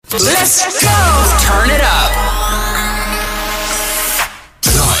Let's go! Turn it up.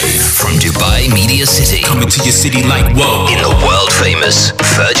 Live from Dubai Media City. Coming to your city like whoa. In the world famous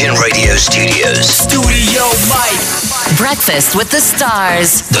Virgin Radio Studios. Studio Mike. Breakfast with the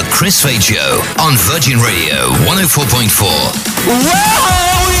Stars. The Chris Fade Show on Virgin Radio 104.4.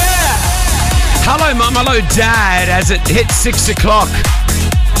 Whoa, yeah! Hello, Mum. Hello, Dad. As it hits 6 o'clock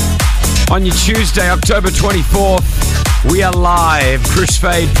on your Tuesday, October 24th, we are live. Chris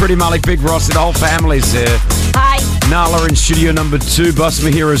Fade, Pretty Malik, Big Rossi, the whole family's here. Hi. Nala in studio number 2.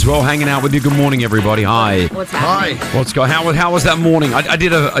 Busma here as well, hanging out with you. Good morning, everybody. Hi. What's happening? Hi. What's going? How was that morning? I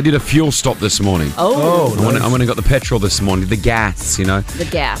did a fuel stop this morning. Oh. I went and got the petrol this morning, the gas, you know. The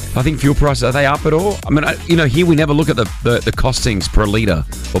gas. I think fuel prices, are they up at all? I mean, here we never look at the costings per litre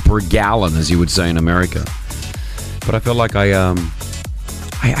or per gallon, as you would say in America. But I felt like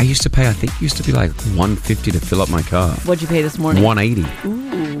I used to pay, I think it used to be like $150 to fill up my car. What'd you pay this morning? $180.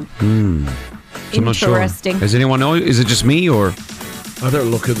 Ooh. So I'm not sure. Interesting. Does anyone know? Is it just me or I don't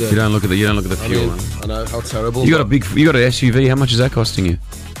look at the. you don't look at the fuel? I know how terrible. You got an SUV. How much is that costing you?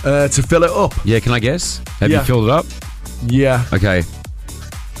 to fill it up. Yeah, can I guess? Have Yeah. you filled it up? Yeah, Okay,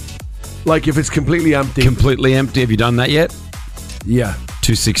 like if it's completely empty. completely empty. Have you done that yet? Yeah,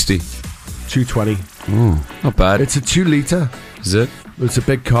 $260. 220. Oh, not bad. It's a 2 litre. Is it? It's a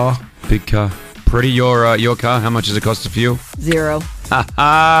big car. Big car. Pretty, your car. How much does it cost to fuel? Zero.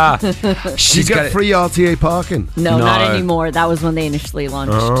 She's You get free RTA parking. No, No. not anymore. That was when they initially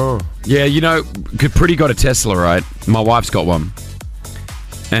launched. Oh, Yeah, Pretty got a Tesla, right? My wife's got one.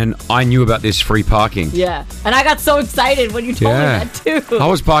 And I knew about this free parking. Yeah. And I got so excited when you told me that too. I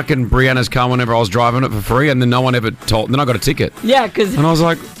was parking Brianna's car whenever I was driving it for free, and then no one ever told. Then I got a ticket. Yeah, because And I was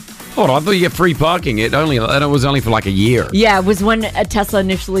like, hold on, I thought you get free parking. It was only for like a year. yeah, it was when a Tesla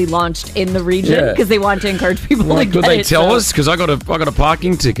initially launched in the region Yeah. because they wanted to encourage people to get Could they it, tell so- us? Because I got a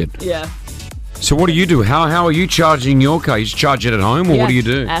parking ticket. Yeah. So what do you do? How are you charging your car? You just charge it at home, or Yeah, what do you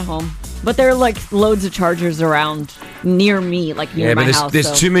do? At home. But there are like loads of chargers around near me, like near my but house. there's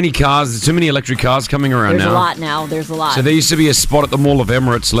so too many cars. There's too many electric cars coming around there's now. a lot now. There's a lot. So there used to be a spot at the Mall of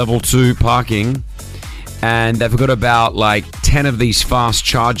Emirates, level 2 parking, and they've got about like 10 of these fast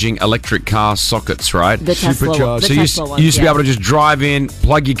charging electric car sockets, right? the Tesla, supercharged. the So Tesla ones, you used to be yeah. able to just drive in,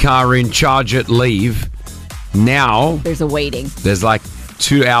 plug your car in, charge it, leave. Now There's a waiting. there's like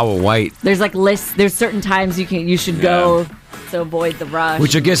 2-hour wait, There's like lists. There's certain times you should go to avoid the rush.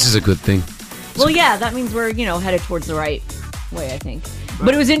 which I guess is a good thing. Well, yeah, that means we're headed towards the right way, I think.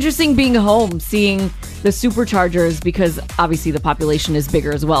 But it was interesting being home, seeing the superchargers because obviously the population is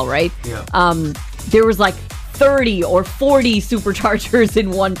bigger as well, right? Yeah. There was like 30 or 40 superchargers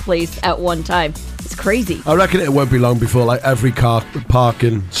in one place at one time. It's crazy. I reckon it won't be long before like every car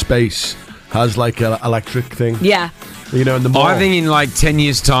parking space has like an electric thing. Yeah. You know, in the mall. I think in like 10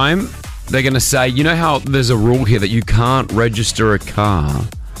 years' time, they're going to say, you know how there's a rule here that you can't register a car?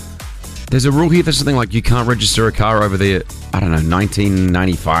 There's a rule here for something like you can't register a car over the,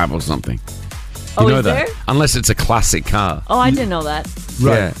 1995 or something. Oh, You know is that? there? Unless it's a classic car. Oh, I didn't know that.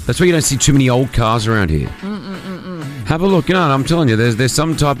 Right. Yeah, that's why you don't see too many old cars around here. Have a look. I'm telling you, there's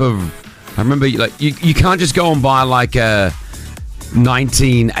some type of. I remember, like you can't just go and buy like a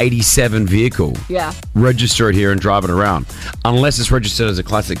 1987 vehicle, Yeah. register it here and drive it around, unless it's registered as a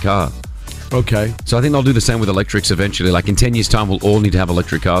classic car. Okay. So I think they'll do the same with electrics eventually. Like in 10 years' time, we'll all need to have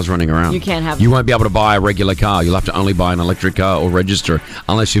electric cars running around. You can't have- You won't be able to buy a regular car. You'll have to only buy an electric car or register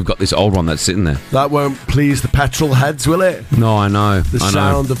unless you've got this old one that's sitting there. That won't please the petrol heads, will it? No, I know. The I know.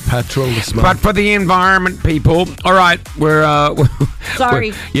 sound of petrol, the smell. But for the environment, people. All right, we're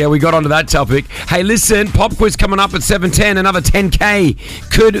Sorry. we got onto that topic. Hey, listen, pop quiz coming up at 7:10. Another 10K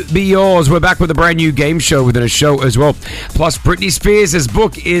could be yours. We're back with a brand new game show within a show as well. Plus, Britney Spears'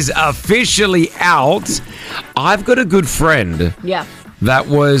 book is officially out. I've got a good friend Yeah. that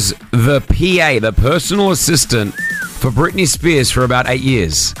was the PA, the personal assistant for Britney Spears for about 8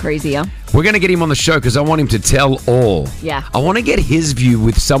 years. Crazy, huh? We're going to get him on the show because I want him to tell all. Yeah. I want to get his view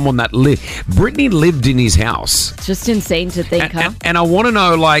with someone that lived. Britney lived in his house. It's just insane to think, huh? And I want to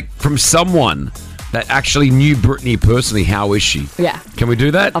know, like, from someone that actually knew Britney personally, how is she? Yeah. Can we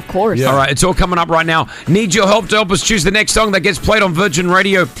do that? Of course. Yeah. All right, it's all coming up right now. Need your help to help us choose the next song that gets played on Virgin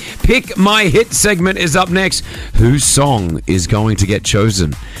Radio. Pick My Hit segment is up next. Whose song is going to get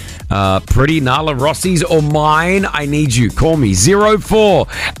chosen? Pretty, Nala, Rossi's, or mine? I need you. Call me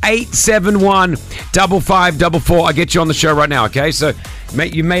 04-871 5544. I'll get you on the show right now, okay? So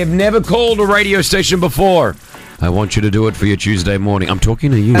you may have never called a radio station before. I want you to do it for your Tuesday morning. I'm talking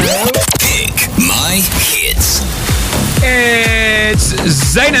to you. Pick My Hits. It's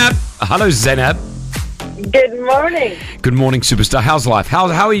Zainab. Hello, Zainab. Good morning. Good morning, superstar. How's life? How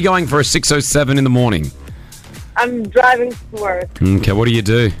are you going for a 6:07 in the morning? I'm driving to work. Okay, what do you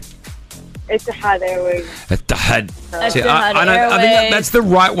do? Etihad Airways. Etihad. See, Etihad I think Airways. that's the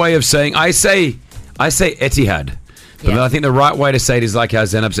right way of saying. I say Etihad, but Yeah. I think the right way to say it is like how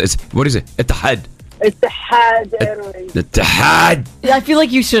Zainab says. What is it? Etihad. Etihad Airways. Etihad. I feel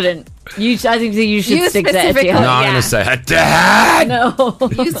like you shouldn't. I think that you should You stick to specifically- Etihad. No, I'm Yeah. going to say Etihad.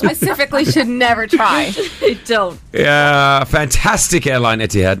 No, You specifically should never try. don't. Yeah, fantastic airline,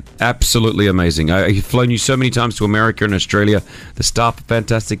 Etihad. Absolutely amazing. I've flown you so many times to America and Australia. The staff are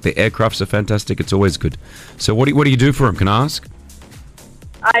fantastic. The aircrafts are fantastic. It's always good. So what do you do for them? Can I ask?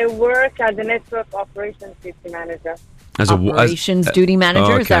 I work as a network operations duty manager. As Operations duty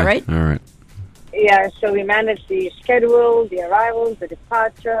manager, is that okay. right? All right. Yeah, so we manage the schedule, the arrivals, the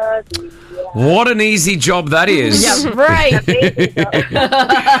departure, What an easy job that is. Yeah, right.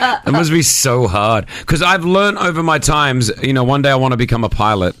 It must be so hard. Because I've learned over my times, one day I want to become a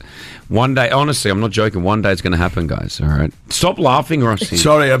pilot. One day, honestly, I'm not joking. One day it's going to happen, guys. All right. Stop laughing, Rossi.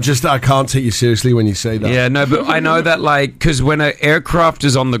 Sorry, I can't take you seriously when you say that. Yeah, no, but I know that, because when an aircraft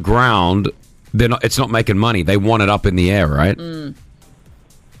is on the ground, it's not making money. They want it up in the air, right?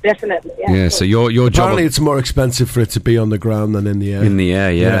 Definitely, yeah. Yeah, so your job Apparently, it's more expensive for it to be on the ground than in the air. in the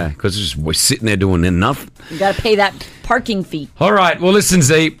air, yeah, Yeah. because we're sitting there doing nothing. You got to pay that parking fee. All right, well, listen,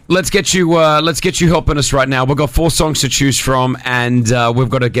 Z, let's get you helping us right now. We've got 4 songs to choose from, and we've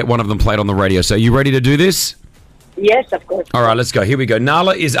got to get one of them played on the radio. So, you ready to do this? Yes, of course. All right, let's go. Here we go.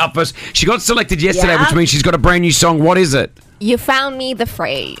 Nala is up first. She got selected yesterday, Yeah. which means she's got a brand new song. What is it? You found me the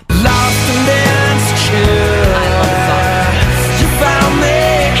phrase. Lost and insecure. I love the song. You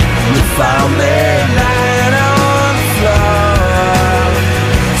found me lying on the floor.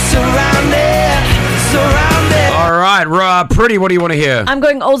 Surrounded. All right, Pretty, what do you want to hear? I'm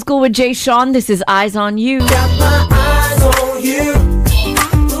going old school with Jay Sean. This is Eyes on You. Got my eyes on you.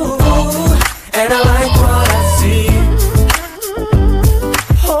 Ooh, and I like what I see.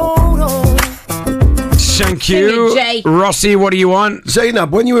 Hold on. Thank Sing you. it, Jay. Rossi, what do you want?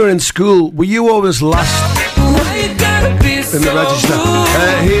 Zainab, when you were in school, were you always last Why you gotta be in the so register? rude?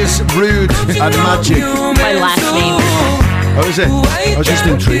 Here's Rude and Magic. My last name. Oh, is it? I was just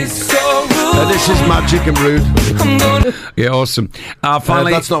intrigued. This is Magic and Rude. Yeah, awesome.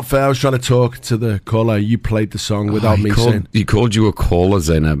 Finally, That's not fair. I was trying to talk to the caller. You played the song without me saying. he called you a caller,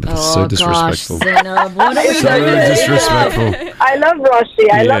 Zainab. That's so disrespectful. Gosh, Zainab, what are we So doing? disrespectful. I love Rossi.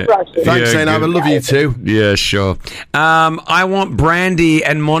 I love Rossi. Thanks, Yeah, Zainab. I good. love you too. Yeah, sure. I want Brandy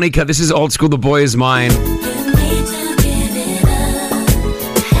and Monica. This is old school. The Boy Is Mine.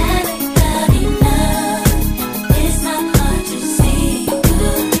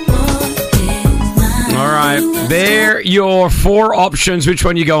 All right, there your 4 options. Which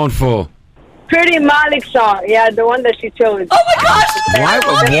one you going for? Pretty Malik song. Yeah, the one that she chose. Oh my gosh!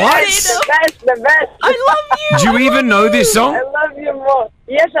 What? The best, the best. I love you. Do you even know this song? I love you more.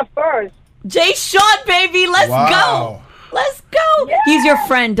 Yes, of course. Jay Sean, baby, let's go. Let's go. Yeah. He's your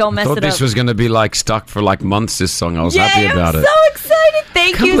friend. Don't mess I thought it this up. was going to be stuck for months. This song, I was happy about I'm it. so excited.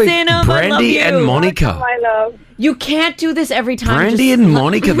 Thank Can't you, believe Zainab. I love Brandy you. and Monica. My love. You can't do this every time. Brandy Just and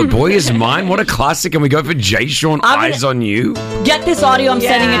Monica, The Boy Is Mine. What a classic. And we go for Jay Sean, I'm gonna- Eyes on You. get this audio. I'm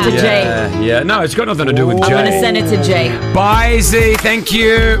sending it to Jay. Yeah. No, it's got nothing to do with I'm Jay. going to send it to Jay. Bye, Z. Thank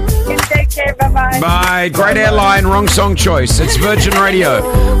you. You take care. Bye-bye. Bye. Great airline. Wrong song choice. It's Virgin Radio.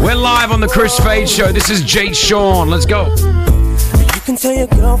 We're live on the Chris Fade Show. This is Jay Sean. Let's go. You can tell your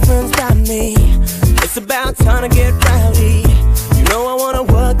girlfriends about me. It's about time to get rowdy. You know I wanna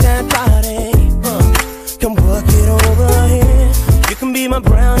work that body. Come work it over here. You can be my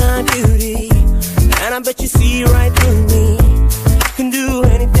brown-eyed beauty, and I bet you see right through me. You can do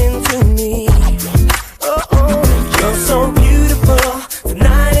anything to me. Oh, you're so beautiful.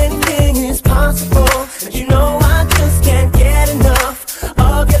 Tonight anything is possible, and you know I just can't get enough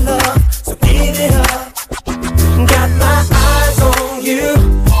of your love. So give it up. Got my eyes on you.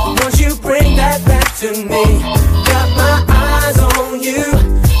 Won't you bring that back to me? Got my eyes on you.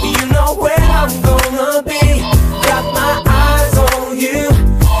 You know where I'm gonna be. Got my eyes on you,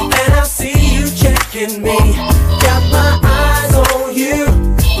 and I see you checking me. Got my eyes on you.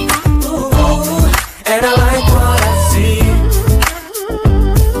 Ooh, and I like what I see.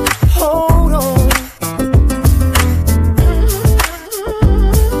 Hold on.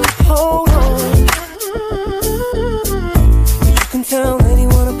 Hold on. You can tell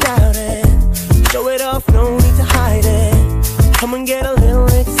anyone about it. Show it off, no need to hide it. Come and get a little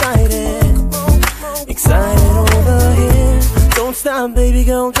excited. Excited over here. Don't stop, baby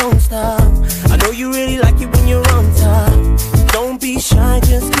girl, don't stop. I know you really like it when you're on top. Don't be shy,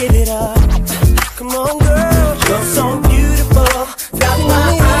 just give it up. Come on, girl. so beautiful. Got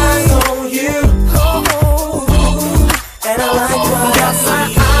my eyes on you. And I like what I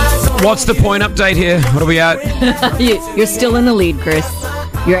see. What's the point update here? What are we at? You're still in the lead, Chris.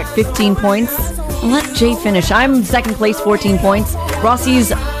 You're at 15 points. I'll let Jay finish. I'm second place, 14 points.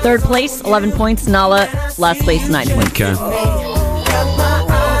 Rossi's third place, 11 points. Nala, last place, 9 points. Okay.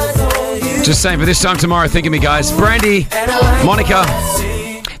 Just saying, for this time tomorrow, think of me, guys. Brandy, Monica.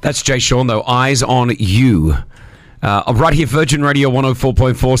 That's Jay Sean, though. Eyes on you. Right here, Virgin Radio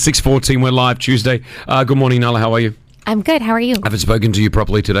 104.4, 6:14. We're live Tuesday. Good morning, Nala. How are you? I'm good. How are you? I haven't spoken to you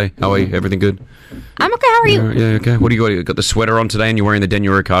properly today. How are you? Everything good? I'm okay. How are you? Yeah, okay. What do you got? You got the sweater on today and you're wearing the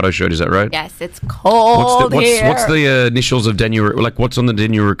Daniel Ricciardo shirt, is that right? Yes, it's cold here. What's the initials of Daniel? Like, what's on the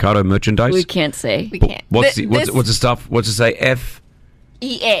Daniel Ricciardo merchandise? We can't say. We can't. What's the stuff? What's it say?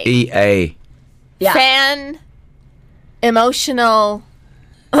 EA. EA. Yeah. Fan. Emotional.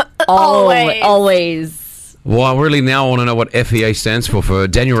 Always. Well, I really now want to know what FEA stands for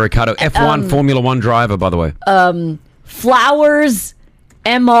Daniel Ricciardo. F1 Formula 1 driver, by the way. Flowers,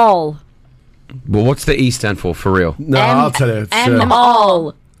 all. Well, what's the E stand for real? No, I'll tell you. It's,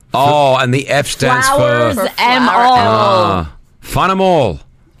 all. Oh, and the F stands Flowers, for... all. Find them all.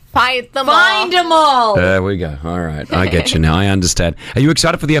 Find them all. There we go. All right. I get you now. I understand. Are you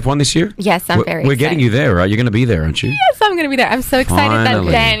excited for the F1 this year? Yes, I'm very We're excited. getting you there, right? You're going to be there, aren't you? Yes, I'm going to be there. I'm so excited Finally.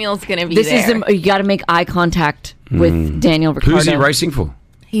 that Daniel's going to be This there. is you got to make eye contact with Daniel Ricciardo. Who's he racing for?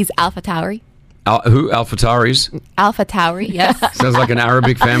 He's Alpha Tauri. Who? AlphaTauris? Alpha Tauri, yes. Sounds like an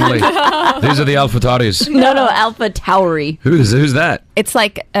Arabic family. These are the AlphaTauris. No, Alpha Tauri. Who's that? It's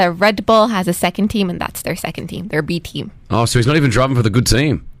like Red Bull has a second team, and that's their second team, their B team. Oh, so he's not even driving for the good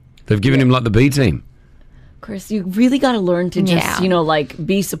team. They've given him like the B team. Chris, you really got to learn to just,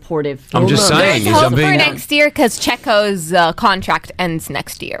 be supportive. I'm just saying. There's hope for being- next year because Checo's contract ends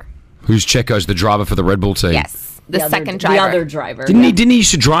next year. Who's Checo's the driver for the Red Bull team? Yes, the second driver. The other driver. Didn't he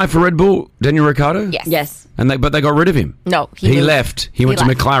used to drive for Red Bull, Daniel Ricciardo? Yes. Yes. But they got rid of him. No, He moved. left. He went to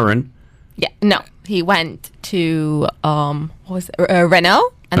left. McLaren. Yeah, no, he went to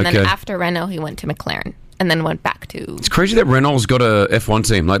Renault, and then Okay. after Renault, he went to McLaren, and then went back to It's crazy that Renault's got a F1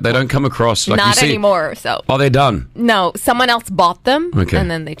 team. Like, they don't come across. Like, you not see, anymore. So Oh, they're done. no, someone else bought them, Okay. and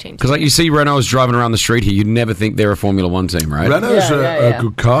then they changed. Because, like, you see Renault's driving around the street here, you'd never think they're a Formula 1 team, right? Renault's a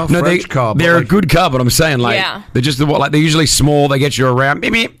good car, French car. but They're a like- good car, but I'm saying, like, Yeah. they're just they're usually small. They get you around.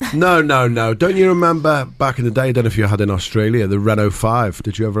 Beep, beep. No. Don't you remember back in the day, I don't know if you had in Australia, the Renault 5?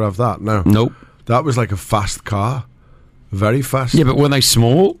 Did you ever have that? No. Nope. That was like a fast car. Very fast. Yeah, but were they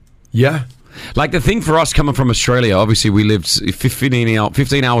small? Yeah. Like, the thing for us coming from Australia, obviously we lived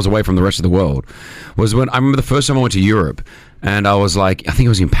 15 hours away from the rest of the world, was when I remember the first time I went to Europe, and I was like, I think I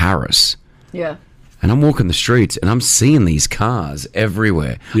was in Paris. Yeah. And I'm walking the streets and I'm seeing these cars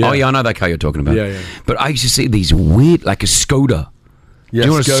everywhere. Yeah. Oh, yeah, I know that car you're talking about. Yeah. But I used to see these weird, like a Skoda. Yeah, Do you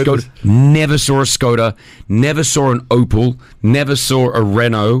know what a Skodas. Skoda? Never saw a Skoda. Never saw an Opel. Never saw a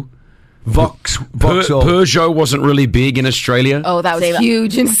Renault. Vauxhall. Peugeot wasn't really big in Australia. Oh, that was Say that.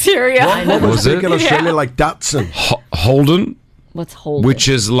 huge in Syria. What was Was big it? in Australia? Like Datsun. Holden, What's Holden? which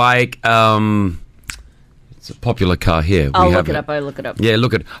is like it's a popular car here. I'll We look have it up. I'll look it up. Yeah,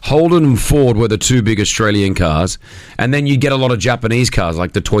 look at Holden and Ford were the two big Australian cars, and then you get a lot of Japanese cars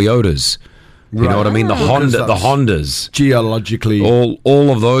like the Toyotas. You know what I mean? The Because Hondas. Geologically.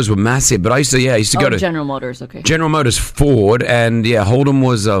 All of those were massive. But I used to go to General Motors. Okay. General Motors, Ford, and Holden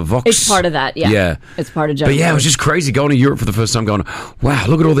was Vox. It's part of that. Yeah. Yeah. It's part of General But it was Motors. just crazy going to Europe for the first time. Going, wow,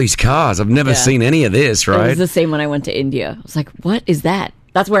 look at all these cars. I've never Yeah. seen any of this. It Right? was the same when I went to India. I was like, what is that?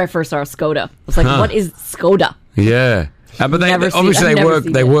 That's where I first saw a Skoda. I was like, what is Skoda? Yeah. But Never seen- obviously I've they never work.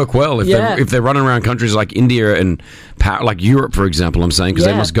 seen They it. work well Yeah. if they're running around countries like India and like Europe, for example. I'm saying because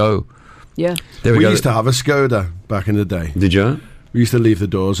they Yeah. must go. Yeah. There We go. used to have a Skoda back in the day. Did you? We used to leave the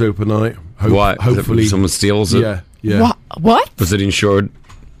doors open at night. Why? Hopefully. Someone steals it. Yeah. What? Was it insured?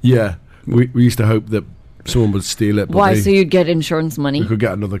 Yeah. We used to hope that someone would steal it. But Why? they- So you'd get insurance money? we could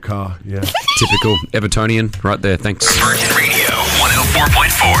get another car. Yeah. Typical Evertonian, right there. Thanks. Virgin Radio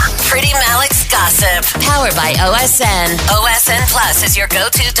 104.4. Pretty Malik's Gossip. Powered by OSN. OSN Plus is your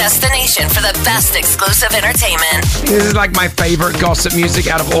go-to destination for the best exclusive entertainment. This is like my favorite gossip music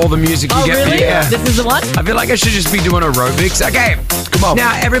out of all the music you Oh, get. really? Yeah. This is the one? I feel like I should just be doing aerobics. Okay, Come on.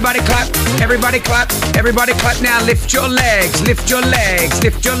 Now everybody clap, everybody clap, everybody clap. Now lift your legs, lift your legs,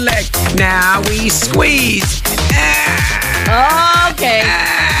 lift your leg. Now we squeeze. Okay.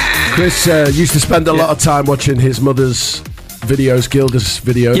 Chris used to spend a lot of time watching his mother's videos, Gilda's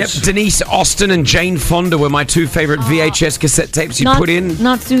videos. Yep, Denise Austin and Jane Fonda were my two favorite VHS cassette tapes you put in.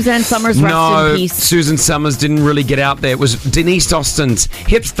 Not Suzanne Summers. Rest No, in peace. Susan Summers didn't really get out there. It was Denise Austin's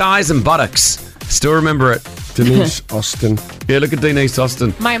hips, thighs, and buttocks. Still remember it. Denise Austin. Yeah, look at Denise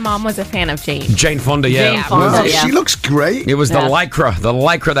Austin. My mom was a fan of Jane. Jane Fonda, yeah. Jane Fonda, yeah. She looks great. It was the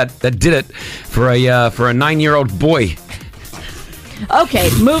lycra that did it for a 9-year-old boy. Okay,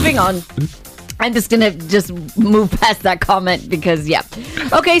 moving on. I'm just going to move past that comment because, yeah.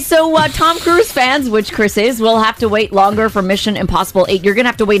 Okay, so Tom Cruise fans, which Chris is, will have to wait longer for Mission Impossible 8. You're going to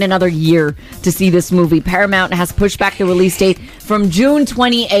have to wait another year to see this movie. Paramount has pushed back the release date from June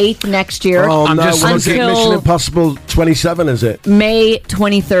 28th next year. Oh, I'm no. just What is it? looking- Mission Impossible 27, is it? May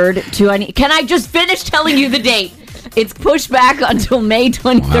 23rd. Can I just finish telling you the date? It's pushed back until May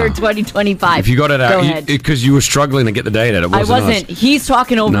 23rd, 2025. If you got it Go out, ahead. because you were struggling to get the date out, it I wasn't wasn't. us. He's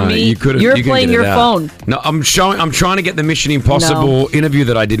talking over No, me. you could've- You're you can playing get it your out. phone. No, I'm trying to get the Mission Impossible interview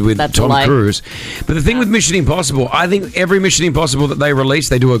that I did with That's a Tom lie. Cruise. But the thing with Mission Impossible, I think every Mission Impossible that they release,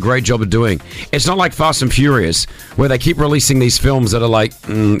 they do a great job of doing. It's not like Fast and Furious, where they keep releasing these films that are like,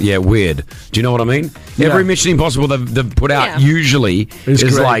 weird. Do you know what I mean? Yeah. Every Mission Impossible they've put out usually It's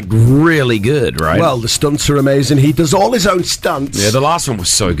is great. like really good, right? Well, the stunts are amazing. He does all his own stunts. yeah, the last one was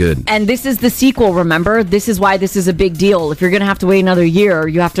so good. And this is the sequel, remember? This is why this is a big deal. If you're going to have to wait another year,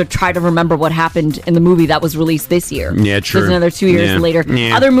 you have to try to remember what happened in the movie that was released this year. Yeah, true. There's another 2 years Yeah. later.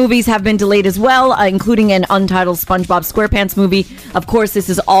 Yeah. Other movies have been delayed as well, including an untitled SpongeBob SquarePants movie. Of course, this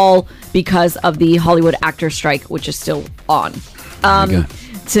is all because of the Hollywood actor strike, which is still on. Okay.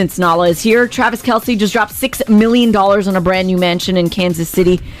 Since Nala is here, Travis Kelce just dropped $6 million on a brand new mansion in Kansas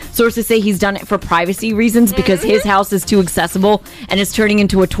City. Sources say he's done it for privacy reasons because his house is too accessible and is turning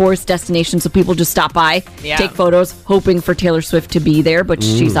into a tourist destination, so people just stop by, take photos, hoping for Taylor Swift to be there, but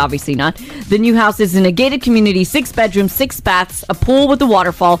she's obviously not. The new house is in a gated community, 6 bedrooms, 6 baths, a pool with a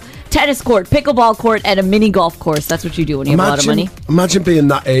waterfall, tennis court, pickleball court, and a mini golf course. That's what you do when you have a lot of money. Imagine being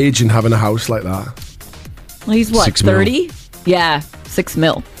that age and having a house like that. Well, he's what, 6 mil. 30? Yeah, 6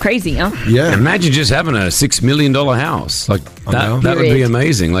 mil. Crazy, huh? Yeah. Imagine just having a $6 million house. Like, that would be Period.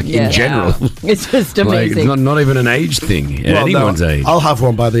 amazing, like, Yeah. in general. It's just Like, amazing. it's not even an age thing, at Well, no, anyone's age. I'll have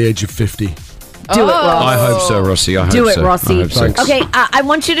one by the age of 50. Do it, Ross. I hope so, Rossi. I hope Do it, so. Rossi. I hope so. Thanks. Okay, I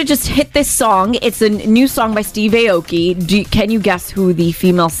want you to just hit this song. It's a new song by Steve Aoki. Can you guess who the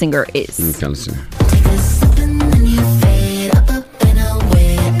female singer is? Okay, let's see.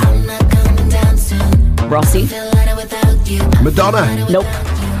 Rossi? Madonna. Nope.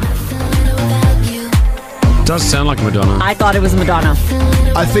 Does sound like Madonna. I thought it was Madonna.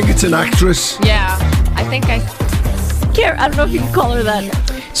 I think it's an actress. Yeah, I think I. I don't know if you can call her that.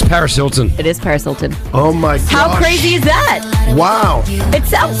 It's Paris Hilton. It is Paris Hilton. Oh my god. How crazy is that? Wow. It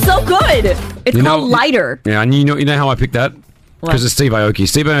sounds so good. It's called Lighter. Yeah, and you know how I picked that? Because it's Steve Aoki.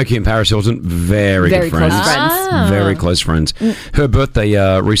 Steve Aoki and Paris Hilton, very good close friends. friends. Very close friends. Her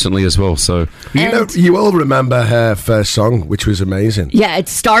birthday recently as well, so... You all remember her first song, which was amazing. Yeah,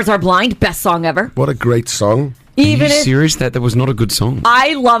 it's Stars Are Blind. Best song ever. What a great song. Are you Even if serious? That was not a good song.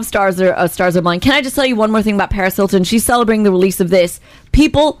 I love Stars Are Blind. Can I just tell you one more thing about Paris Hilton? She's celebrating the release of this.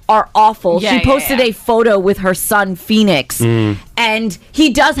 People are awful. Yeah, she posted a photo with her son Phoenix, and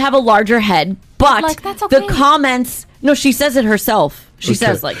he does have a larger head, but Like, that's the okay. comments. No, she says it herself. She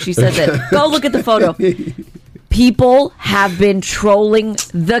says it. Go look at the photo. People have been trolling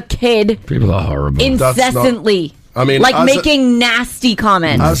the kid People are horrible. incessantly. I mean, like as making nasty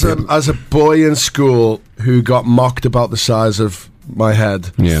comments. As a boy in school who got mocked about the size of my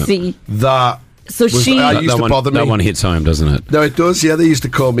head, yeah. See, that so was, she. used to bother me. That one hits home, doesn't it? No, it does. Yeah, they used to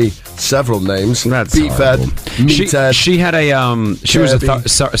call me several names. That's Beefhead, horrible. Meathead. She had a she was a Kirby.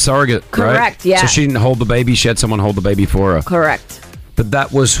 surrogate, right? Correct, yeah. So she didn't hold the baby; she had someone hold the baby for her. Correct. But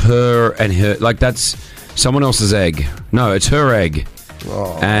that was her and her. Like that's someone else's egg. No, it's her egg,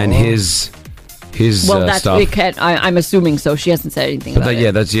 and his Well, that's stuff. it. I'm assuming so. She hasn't said anything But about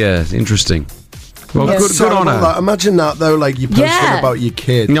it. that's interesting. Well, Yeah. good on her. Like, imagine that though. Like you posting Yeah. about your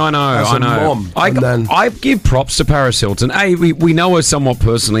kid. No, I know, as I a know. mum, and then I give props to Paris Hilton. We know her somewhat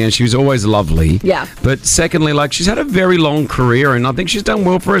personally, and she was always lovely. Yeah. But secondly, like she's had a very long career, and I think she's done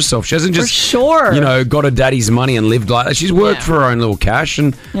well for herself. She hasn't For just, sure. got her daddy's money and lived like that. She's worked Yeah. for her own little cash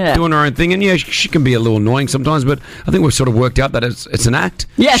and Yeah. doing her own thing. And yeah, she can be a little annoying sometimes, but I think we've sort of worked out that it's an act.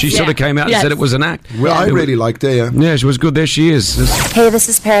 Yes, She sort yeah. of came out Yes. and said it was an act. well, I It- really liked her. Yeah. Yeah, she was good. There she is. Hey, this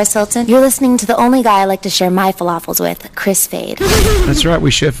is Paris Hilton. You're listening to the only guy I like to share my falafels with, Chris Fade. That's right. We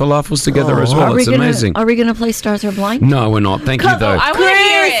share falafels together as well. It's amazing. Are we gonna play Stars Are Blind? No, we're not. Thank you, though. I want to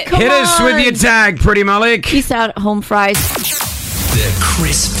hear it. Come Hit us on. with your tag, Pretty Malik. Peace out, home fries. The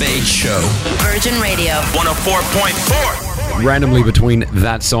Chris Fade Show. Virgin Radio. 104.4. Randomly between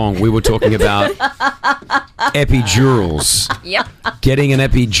that song, we were talking about epidurals. Yep. Getting an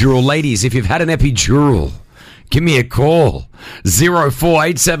epidural. Ladies, if you've had an epidural, Give me a call.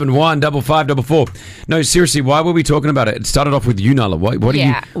 04871 5544. No, seriously, why were we talking about it? It started off with you, Nala. Why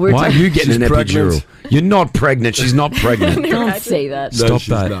are you getting an epidural? You're not pregnant. She's not pregnant. Don't say that. No, Stop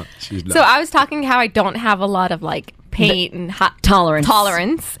that. Not. She's not. So I was talking how I don't have a lot of like pain and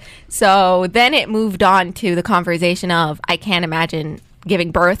tolerance. So then it moved on to the conversation of I can't imagine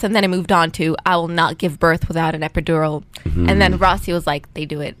giving birth, and then it moved on to I will not give birth without an epidural. And then Rossi was like, they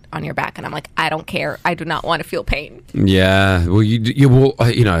do it on your back, and I'm like, I don't care. I do not want to feel pain. Yeah, well, you will,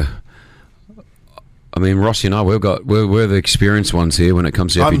 you know. I mean, Rossi and I, we're the experienced ones here when it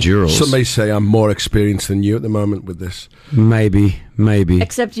comes to epidurals. Some may say I'm more experienced than you at the moment with this. Maybe.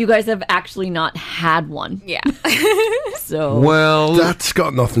 Except you guys have actually not had one. Yeah. So well, that's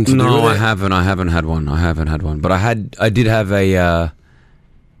got nothing to do with it. No, I haven't had one. But I did have a.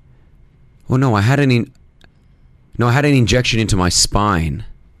 Well, no, I had an injection into my spine,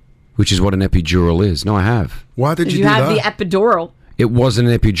 which is what an epidural is. No, I have. Why did you do have that? the epidural. It wasn't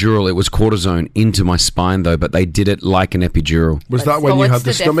an epidural. It was cortisone into my spine, though, but they did it like an epidural. Was that when you had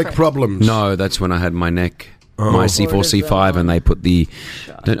the stomach problems? No, that's when I had my neck, my C4, C5, and they put the...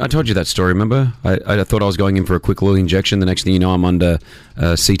 I told you that story, remember? I thought I was going in for a quick little injection. The next thing you know, I'm under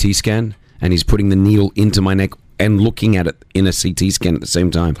a CT scan, and he's putting the needle into my neck and looking at it in a CT scan at the same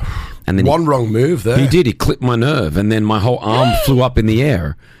time. And then One wrong move there. He did. He clipped my nerve, and then my whole arm flew up in the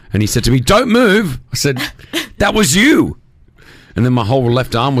air. And he said to me, "Don't move." I said, "That was you." And then my whole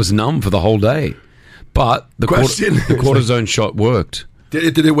left arm was numb for the whole day. But the cortisone shot worked.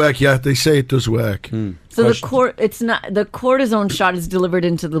 Did it work? Yeah, they say it does work. So the cortisone shot is delivered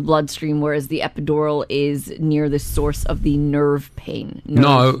into the bloodstream, whereas the epidural is near the source of the nerve pain.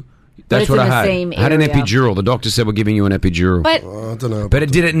 No, that's what I had. I had an area. epidural. The doctor said we're giving you an epidural. But I don't know. But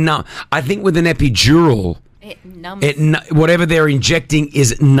it didn't numb. I think with an epidural, it numbs. whatever they're injecting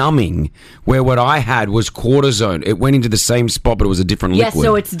is numbing, where what I had was cortisone. It went into the same spot, but it was a different liquid. Yes,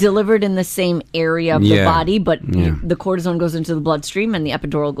 so it's delivered in the same area of the body, but the cortisone goes into the bloodstream and the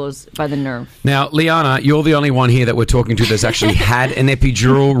epidural goes by the nerve. Now, Liana, you're the only one here that we're talking to that's actually had an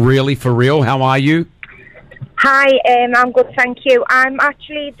epidural, really, for real. How are you? Hi, I'm good, thank you. I'm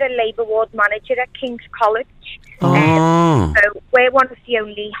actually the labour ward manager at King's College. Oh. So we're one of the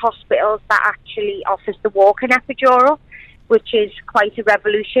only hospitals that actually offers the walk-in epidural, which is quite a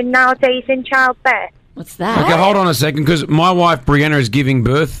revolution nowadays in childbirth. What's that? Okay, hold on a second, because my wife Brianna is giving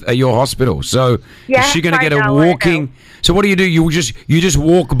birth at your hospital. So is she going to get a walking? So what do? You just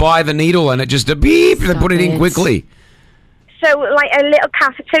walk by the needle and it just beep. They put it in quickly. So, like, a little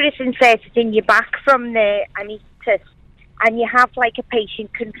catheter is inserted in your back from the anaesthetist, and you have, like, a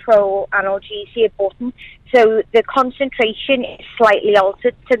patient control analgesia button. So the concentration is slightly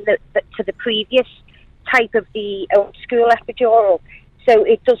altered to the previous type of the old school epidural. So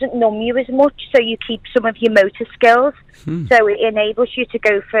it doesn't numb you as much, so you keep some of your motor skills. So it enables you to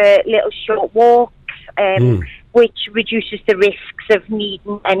go for little short walks, which reduces the risks of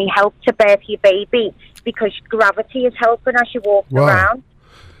needing any help to birth your baby, because gravity is helping as you walk around.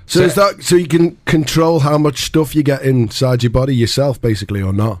 So is that so you can control how much stuff you get inside your body yourself, basically,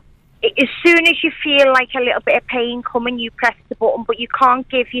 or not? As soon as you feel like a little bit of pain coming, you press the button, but you can't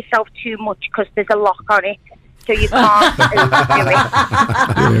give yourself too much because there's a lock on it. So you can't overdo it.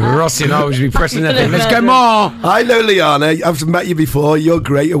 Yeah, Rossi and I will be pressing that thing. Let's go more. I know, Liana. I've met you before. You're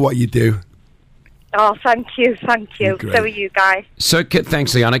great at what you do. Oh, thank you. So are you guys. So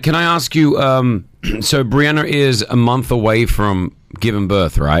thanks, Liana. Can I ask you, so Brianna is a month away from giving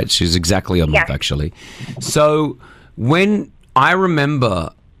birth, right? She's exactly a month, actually. So when I remember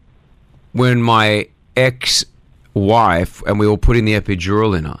when my ex-wife, and we were putting the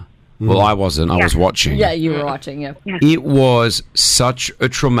epidural in her, well, I wasn't. I was watching. Yeah, you were watching, yeah. It was such a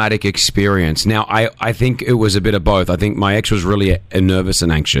traumatic experience. Now, I think it was a bit of both. I think my ex was really nervous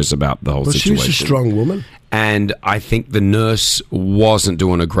and anxious about the whole situation. She was a strong woman. And I think the nurse wasn't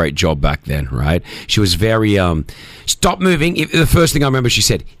doing a great job back then, right? She was very, stop moving. The first thing I remember she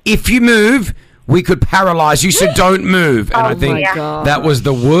said, if you move, we could paralyze you, so don't move. And I think that was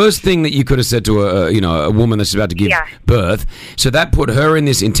the worst thing that you could have said to a woman that's about to give birth. So that put her in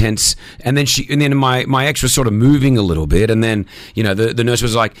this intense, and then my ex was sort of moving a little bit, and then the nurse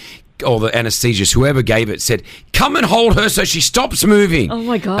was like, or the anesthesiologist, whoever gave it, said, "Come and hold her so she stops moving." Oh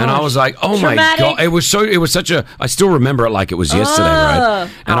my god! And I was like, "Oh my god!" It was such a. I still remember it like it was yesterday, right?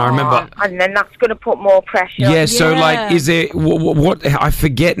 And I remember, and then that's going to put more pressure. Yeah. So like, is there what I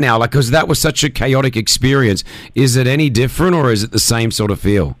forget now? Like, because that was such a chaotic experience. Is it any different, or is it the same sort of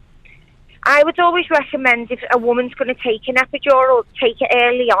feel? I would always recommend, if a woman's going to take an epidural, take it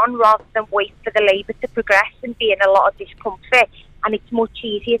early on rather than wait for the labour to progress and be in a lot of discomfort. And it's much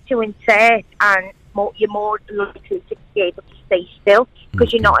easier to insert and you're more likely to be able to stay still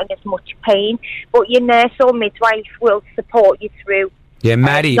because you're not in as much pain. But your nurse or midwife will support you through. Yeah,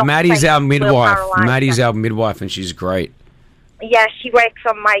 Maddie's our midwife. paralyse Maddie's them. our midwife, and she's great. Yeah, she works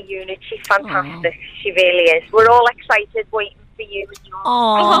on my unit. She's fantastic. She really is. We're all excited waiting for you.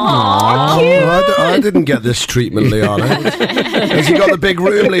 I didn't get this treatment, Liana. Has he got the big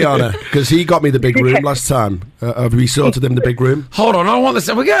room, Liana? Because he got me the big room last time. Have we sorted him the big room? Hold on, I want this.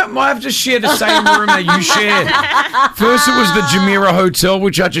 We might have to share the same room that you shared. First, it was the Jumeirah Hotel,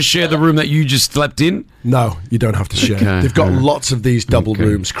 which I just shared the room that you just slept in. No, you don't have to share. Okay. They've got lots of these double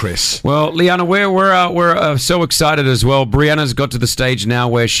rooms, Chris. Well, Liana, we're so excited as well. Brianna's got to the stage now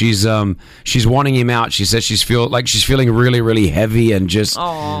where she's wanting him out. She says she's feeling really, really heavy and just.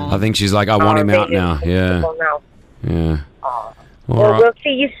 I think she's like, I want him out now. Yeah. Yeah. Well, we'll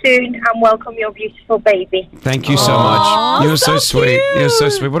see you soon and welcome your beautiful baby. Thank you so much. You're so sweet. cute. You're so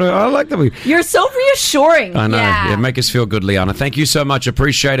sweet. I like that. You're so reassuring. I know. Yeah, make us feel good, Liana. Thank you so much.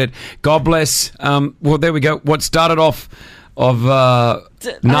 Appreciate it. God bless. Well, there we go. What started off of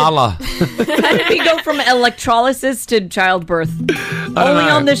Nala. How did we go from electrolysis to childbirth? Only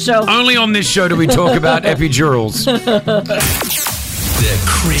on this show. Only on this show do we talk about epidurals. The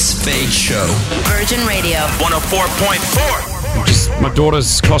Chris Fade Show. Virgin Radio. 104.4. My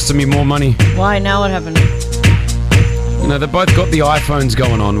daughter's costing me more money. Why? Now what happened? You know, they both got the iPhones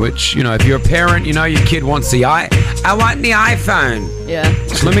going on, which, you know, if you're a parent, you know your kid wants the I want the iPhone. Yeah.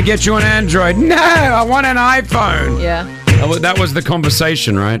 So let me get you an Android. No, I want an iPhone. Yeah. That was the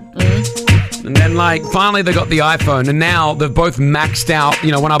conversation, right? Mm-hmm. And then, like, finally they got the iPhone, and now they've both maxed out.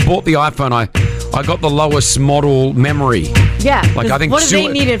 You know, when I bought the iPhone, I got the lowest model memory. Yeah. Like, I think what do they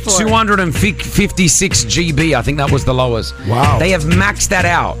need it for? 256 GB, I think that was the lowest. Wow. They have maxed that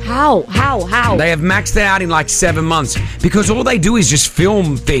out. How? They have maxed it out in like 7 months because all they do is just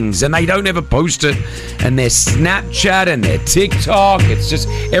film things and they don't ever post it. And their Snapchat and their TikTok, it's just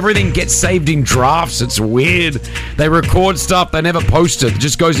everything gets saved in drafts. It's weird. They record stuff, they never post it. It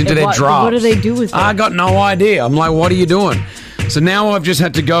just goes into their drafts. What do they do with it? I got no idea. I'm like, what are you doing? So now I've just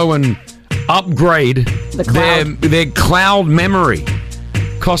had to go and upgrade their cloud memory.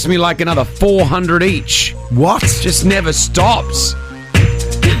 Cost me like another $400 each. What? Just never stops.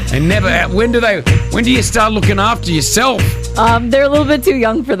 And never. When do you start looking after yourself? They're a little bit too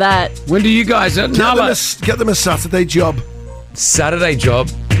young for that. When do you guys? Get them a Saturday job. Saturday job.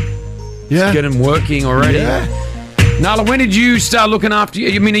 Yeah. Get them working already. Yeah. Nala, when did you start looking after?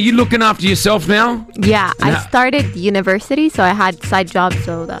 I mean, are you looking after yourself now? Yeah, I started university, so I had side jobs.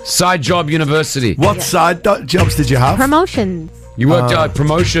 Side job university. What side jobs did you have? Promotions. You worked at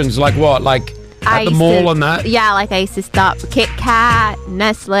promotions, like what? Like at the mall and that? Yeah, like I used to stop Kit Kat,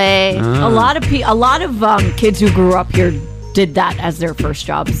 Nestle. A lot of kids who grew up here did that as their first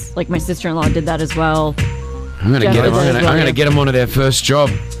jobs. Like my sister-in-law did that as well. I'm gonna get them onto their first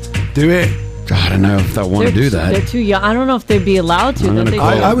job. Do it. I don't know if they want to do that. They're too young. I don't know if they'd be allowed to. Don't they?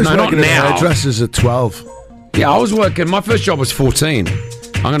 I was working at now. hairdressers at 12. Yeah, I was working. My first job was 14.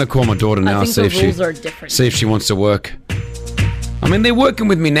 I'm going to call my daughter now. I think the rules are different. See if she wants to work. I mean, they're working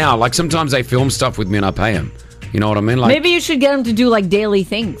with me now. Like sometimes they film stuff with me and I pay them. You know what I mean? Like maybe you should get them to do like daily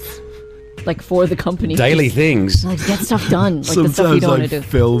things, like for the company. Daily things. Like get stuff done. Like Sometimes the stuff you don't want to do.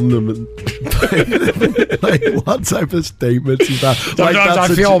 Film them and like what type of statements is that? Sometimes I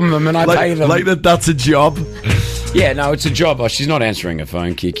film them and I pay them. Like that's a job. Yeah, no, it's a job. Oh, she's not answering her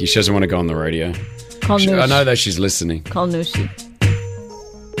phone, Kiki. She doesn't want to go on the radio. Call Noosh. I know that she's listening. Call Nooshi.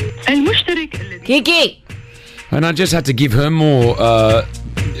 Kiki. And I just had to give her more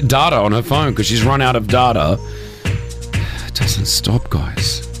data on her phone because she's run out of data. It doesn't stop,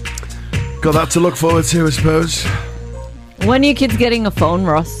 guys. Got that to look forward to, I suppose. When are your kids getting a phone,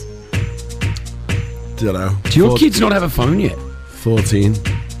 Ross? Don't know. Do your kids not have a phone yet? 14.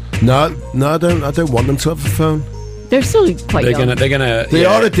 No, I don't want them to have a phone. They're still quite young. They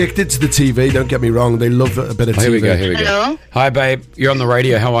are addicted to the TV, don't get me wrong. They love a bit of TV. Here we go. Hello? Hi, babe. You're on the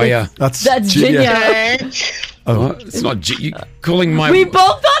radio. How are you? That's Ginya. Good. Oh. It's not you calling my... We both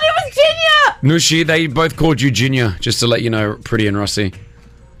thought it was Ginya. Nushi, they both called you Ginya, just to let you know, Pretty and Rossi.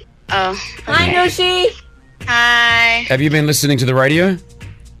 Oh. Hi, Nooshi. Hi. Have you been listening to the radio?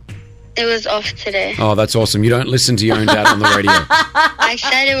 It was off today. Oh, that's awesome. You don't listen to your own dad on the radio. I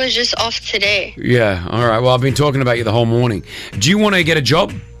said it was just off today. Yeah, all right. Well, I've been talking about you the whole morning. Do you want to get a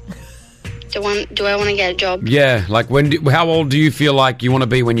job? Do I want to get a job? Yeah, like how old do you feel like you want to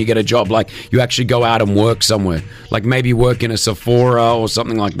be when you get a job? Like you actually go out and work somewhere? Like maybe work in a Sephora or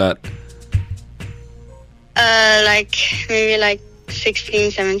something like that? Maybe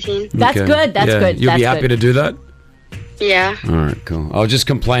 16, 17. That's good. That's good. You'll That's be happy good. to do that? Yeah. All right, cool. I was just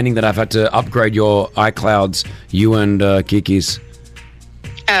complaining that I've had to upgrade your iClouds, you and Kiki's.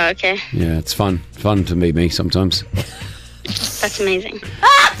 Oh, okay. Yeah, it's fun to meet me sometimes. That's amazing.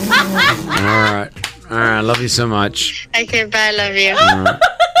 All right, love you so much. Okay, bye. Love you. Bye.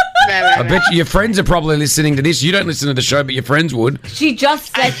 I bet your friends are probably listening to this. You don't listen to the show, but your friends would. She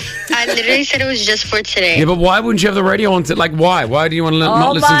just said... I literally said it was just for today. Yeah, but why wouldn't you have the radio on? Like, why? Why do you want to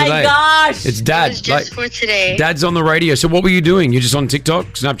not listen today? Oh, my gosh. It's Dad. It was just for today. Dad's on the radio. So what were you doing? You're just on TikTok,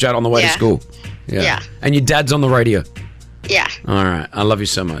 Snapchat on the way to school? Yeah. And your dad's on the radio? Yeah. All right. I love you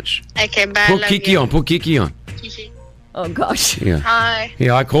so much. Okay, bye. Put Kiki on. Put Kiki on. Kiki. Oh, gosh. Yeah. Hi.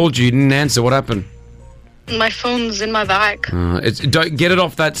 Yeah, I called you. You didn't answer. What happened? My phone's in my bag. Don't get it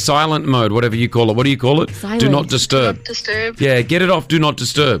off that silent mode, whatever you call it. What do you call it? Silent. Do not disturb. Do not disturb. Yeah, get it off. Do not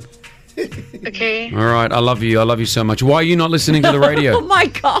disturb. Okay. All right. I love you. I love you so much. Why are you not listening to the radio? Oh, my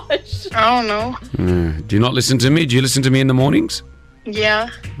gosh. I don't know. Do you not listen to me? Do you listen to me in the mornings? Yeah.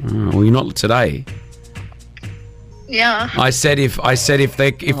 Well, you're not today. Yeah. I said if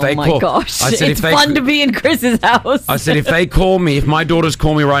they Oh, my call. gosh. I said It's if they fun to be in Chris's house. I said if they call me, if my daughters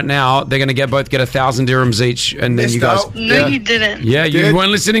call me right now, they're going to both get 1,000 dirhams each, and then Missed you guys. out. No, you didn't. Yeah, you Did?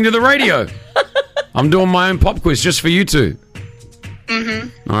 weren't listening to the radio. I'm doing my own pop quiz just for you two.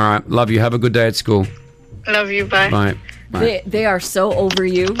 Mm-hmm. All right, love you. Have a good day at school. Love you. Bye. Bye. Bye. They are so over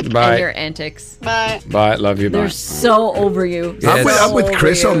you Bye. and your antics. Bye. Bye. Love you. Bye. They're so over you. Yes. I'm with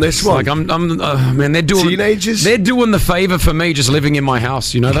Chris on this one. Like man, they're doing Teenagers? They're doing the favor for me just living in my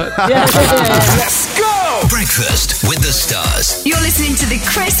house. You know that? Let's go! Breakfast with the stars. You're listening to the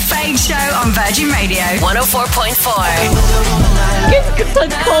Chris Fade Show on Virgin Radio. 104.4.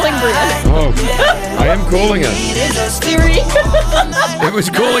 It's calling Brianna. Oh, I am calling her. Siri. It was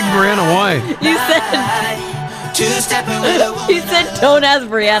calling Brianna. Why? You said... He said, don't ask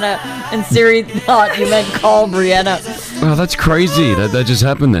Brianna, and Siri thought you meant call Brianna. Oh, that's crazy. That just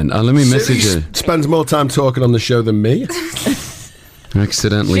happened then. Let me message her. Spends more time talking on the show than me.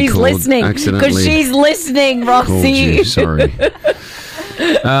 Accidentally She's called. listening. Because she's listening, called Rossi. you. Sorry.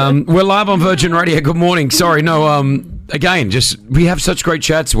 We're live on Virgin Radio. Good morning. Sorry, no. Again, just we have such great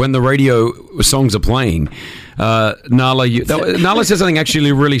chats when the radio songs are playing. Nala says something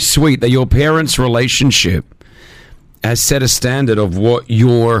actually really sweet, that your parents' relationship has set a standard of what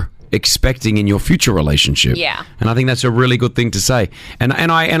you're expecting in your future relationship. Yeah. And I think that's a really good thing to say. And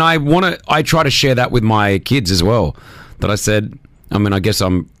I try to share that with my kids as well. That I said, I guess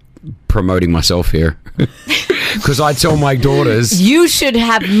I'm promoting myself here. Because I tell my daughters, You should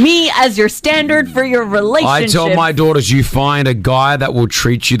have me as your standard for your relationship. I tell my daughters, you find a guy that will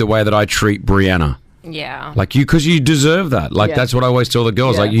treat you the way that I treat Brianna. Yeah. Like you, because you deserve that. Like that's what I always tell the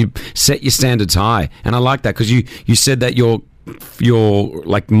girls. Yeah. Like you set your standards high, and I like that because you said that your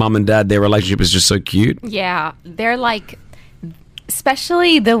like mum and dad, their relationship is just so cute. Yeah. They're like,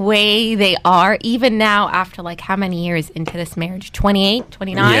 especially the way they are, even now after like how many years into this marriage? 28,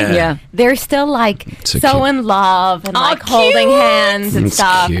 29? Yeah. They're still like So so cute. in love and like cute. holding hands and That's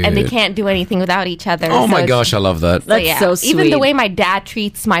stuff. And they cute. can't do anything without each other. Oh So my it's- gosh, I love that. That's so Even the sweet. way my dad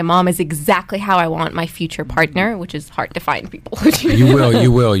treats my mom is exactly how I want my future partner, which is hard to find people. You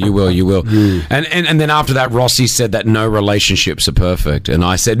will. And then after that, Rossi said that no relationships are perfect, and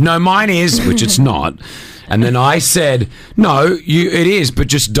I said no, mine is, which it's not. And then I said, no, it is, but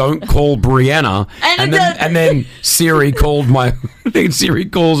just don't call Brianna. And then Siri called Siri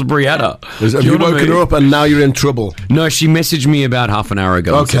calls Brianna. Have you woken her up and now you're in trouble? No, she messaged me about half an hour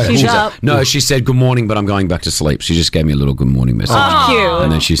ago. Okay. She's She said- up. No, she said, good morning, but I'm going back to sleep. She just gave me a little good morning message. Oh, cute.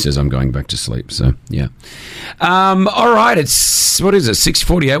 And then she says, I'm going back to sleep. So, yeah. All right. It's, what is it,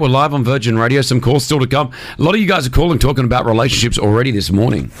 6:48. We're live on Virgin Radio. Some calls still to come. A lot of you guys are calling, talking about relationships already this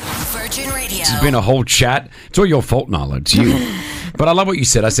morning. Virgin Radio. It's been a whole chat. It's all your fault, Nala. It's you. But I love what you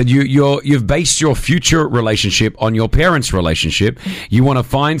said. I said you've based your future relationship on your parents' relationship. You want to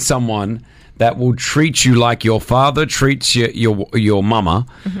find someone that will treat you like your father treats your mama,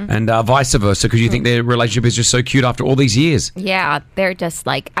 and vice versa, because you think their relationship is just so cute after all these years. Yeah, they're just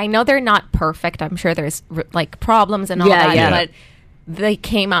like, I know they're not perfect. I'm sure there's like problems and all Yeah, that, yeah. but they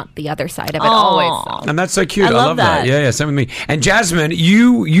came out the other side of it always. So. And that's so cute. I love that. Yeah, same with me. And Jasmine,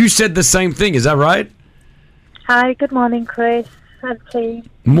 you said the same thing. Is that right? Hi, good morning, Chris and team.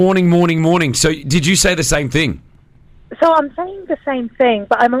 Morning. So did you say the same thing? So I'm saying the same thing,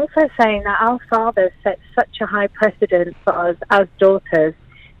 but I'm also saying that our father set such a high precedent for us as daughters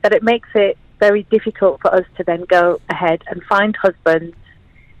that it makes it very difficult for us to then go ahead and find husbands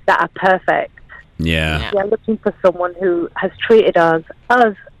that are perfect. Yeah. We are looking for someone who has treated us,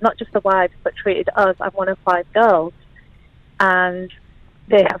 not just the wives, but treated us. I'm one of 5 girls, and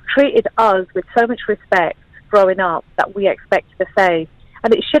they have treated us with so much respect growing up that we expect the same.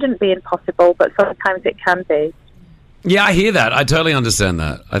 And it shouldn't be impossible, but sometimes it can be. Yeah, I hear that. I totally understand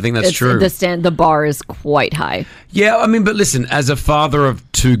that. I think that's true. The bar is quite high. Yeah, I mean, but listen, as a father of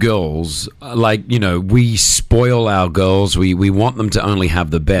 2 girls, we spoil our girls. We want them to only have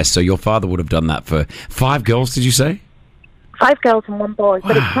the best. So your father would have done that for 5 girls, did you say? 5 girls and 1 boy.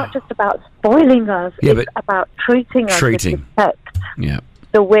 But it's not just about spoiling us. Yeah, it's about treating us with respect. Yeah.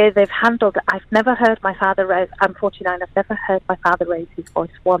 The way they've handled it. I've never heard my father raise... I'm 49. I've never heard my father raise his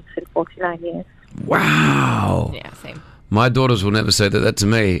voice once in 49 years. Wow. Yeah, same. My daughters will never say that to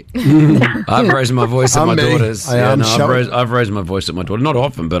me. I've raised my voice at my daughters. I've raised my voice at my daughter. Not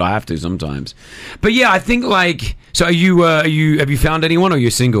often, but I have to sometimes. But yeah, I think so have you found anyone, or are you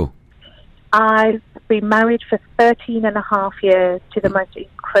single? I've been married for 13 and a half years to the most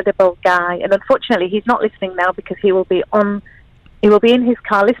incredible guy. And unfortunately, he's not listening now because he will be in his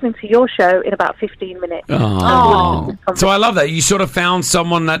car listening to your show in about 15 minutes. Oh. So I love that. You sort of found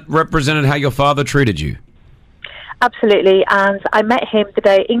someone that represented how your father treated you. Absolutely, and I met him the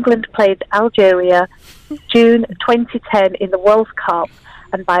day England played Algeria, June 2010 in the World Cup,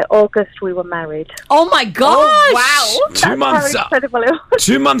 and by August we were married. Oh my gosh! Oh, wow! 2 months. How incredible it was.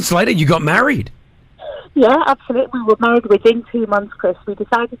 2 months later, you got married. Yeah, absolutely. We were married within 2 months, Chris. We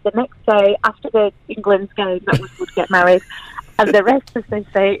decided the next day after the England's game that we would get married. And the rest, as they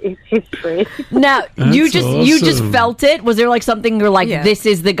say, is history. Now, you just felt it? Was there like something you're like, this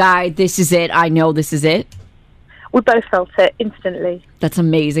is the guy, this is it, I know this is it? We both felt it instantly. That's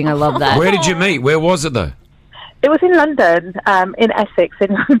amazing. I love that. Where did you meet? Where was it, though? It was in London, in Essex,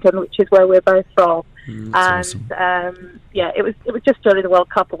 in London, which is where we're both from. Awesome. It was just during the World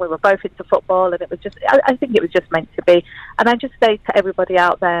Cup, and we were both into football, and it was just, I think it was just meant to be. And I just say to everybody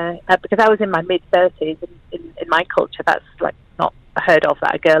out there, because I was in my mid-30s, and in my culture, that's like not heard of,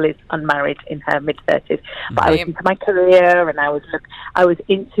 that a girl is unmarried in her mid-30s. But I was into my career, and I was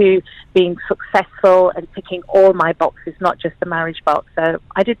into being successful and ticking all my boxes, not just the marriage box. So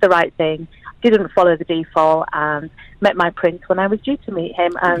I did the right thing, didn't follow the default, and met my prince when I was due to meet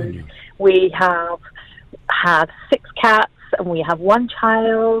him. And we have had 6 cats, and we have 1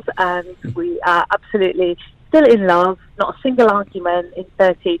 child, and we are absolutely still in love. Not a single argument in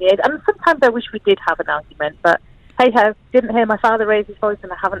 13 years. And sometimes I wish we did have an argument, but hey-ho, didn't hear my father raise his voice,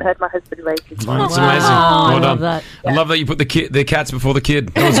 and I haven't heard my husband raise his voice. That's amazing. Well I done. love that. I love that you put the cats before the kid.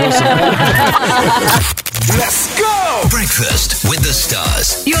 That was awesome. Let's go! Breakfast with the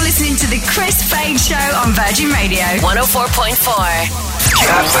stars. You're listening to the Chris Fade Show on Virgin Radio. 104.4.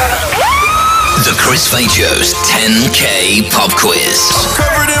 The Chris Fade Show's 10K pop quiz. I'm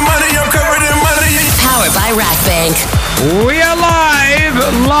covered in money. Powered by Rack Bank. We are live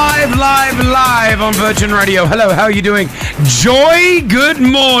on Virgin Radio. Hello, how are you doing? Joy, good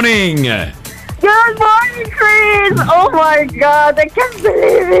morning. Good morning, Chris. Oh my God, I can't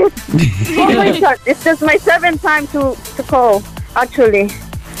believe it. Oh my God, it's just my 7th time to call, actually.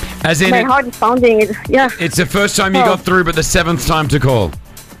 As in, my heart is pounding. Yeah. It's the first time you got through, but the 7th time to call.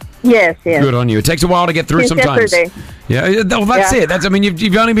 Yes. Good on you. It takes a while to get through Since sometimes. Yesterday. Yeah, well, that's it.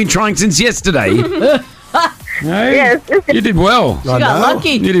 You've only been trying since yesterday. Hey, yes. You did well. She got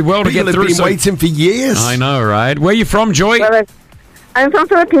lucky. You did well to get through. People have been waiting for years. I know, right? Where are you from, Joy? Well, I'm from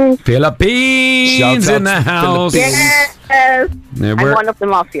Philippines. Philippines in the house. Yes. Yeah, I'm one of the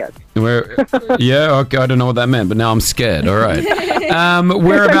mafias. Yeah, okay, I don't know what that meant, but now I'm scared. All right.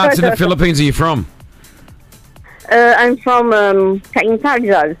 Whereabouts in the Philippines are you from? I'm from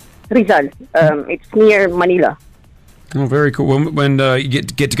Cainta, Rizal. It's near Manila. Oh, very cool. When you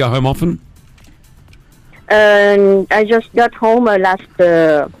get to go home often? I just got home last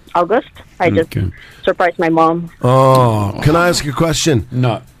August. I just surprised my mom. Oh, can I ask a question?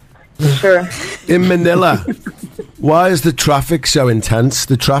 No. Sure. In Manila, why is the traffic so intense?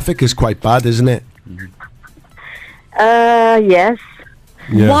 The traffic is quite bad, isn't it? Yes.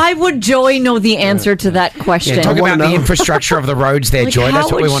 Yeah. Why would Joy know the answer to that question? Yeah, talk about the infrastructure of the roads there, Like, Joy. That's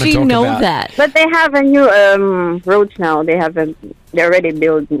how what we would want to she talk know about. that? But they have a new roads now. They already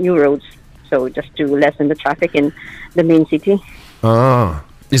built new roads, so just to lessen the traffic in the main city. Ah.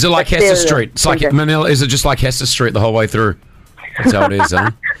 Is it like But Hester still, Street? It's like Manila. Is it just like Hester Street the whole way through? That's how it is,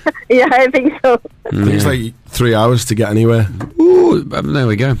 huh? Yeah, I think so. It's like 3 hours to get anyway. Ooh, there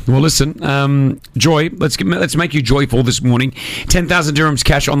we go. Well, listen, Joy, let's make you joyful this morning. 10,000 dirhams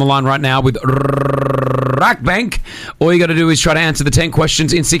cash on the line right now with Rack Bank. All you got to do is try to answer the 10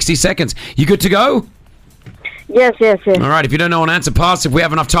 questions in 60 seconds. You good to go? Yes. All right, if you don't know an answer, pass. If we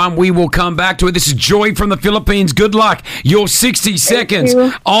have enough time, we will come back to it. This is Joy from the Philippines. Good luck. Your 60 seconds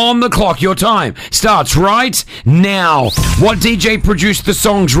on the clock. Your time starts right now. What DJ produced the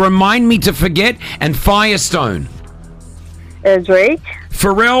songs Remind Me to Forget and Firestone? Drake.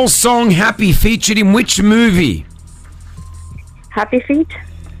 Pharrell's song Happy featured in which movie? Happy Feet.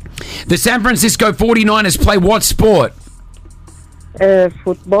 The San Francisco 49ers play what sport?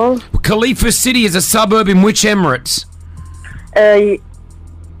 Football. Khalifa City is a suburb in which Emirates?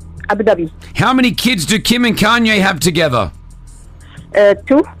 Abu Dhabi. How many kids do Kim and Kanye have together?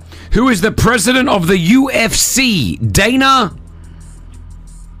 2. Who is the president of the UFC? Dana?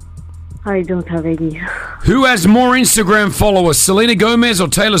 I don't have any. Who has more Instagram followers, Selena Gomez or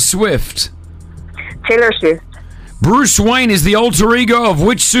Taylor Swift? Taylor Swift. Bruce Wayne is the alter ego of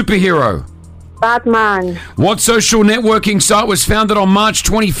which superhero? Batman. What social networking site was founded on March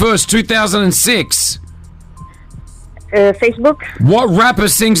 21st, 2006? Facebook. What rapper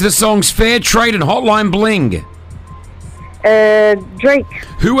sings the songs Fair Trade and Hotline Bling? Drake.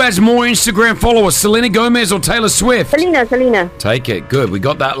 Who has more Instagram followers, Selena Gomez or Taylor Swift? Selena. Take it. Good. We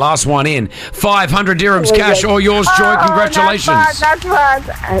got that last one in. 500 dirhams cash, all yours, Joy. Congratulations. That's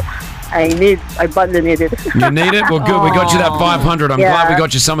bad. I badly need it. You need it? Well, good. We got you that 500. I'm glad we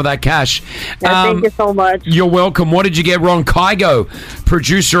got you some of that cash. Thank you so much. You're welcome. What did you get wrong? Kygo,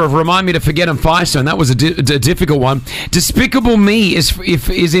 producer of Remind Me to Forget and Firestone. That was a difficult one. Despicable Me is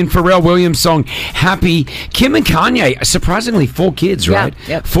in Pharrell Williams' song Happy. Kim and Kanye, surprisingly, 4 kids, right?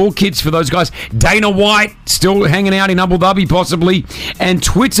 Yep. 4 kids for those guys. Dana White, still hanging out in Abu Dhabi, possibly. And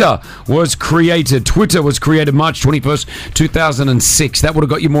Twitter was created. March 21st, 2006. That would have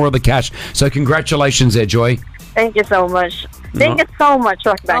got you more of the cash. So congratulations there, Joy. Thank you so much. Thank you so much,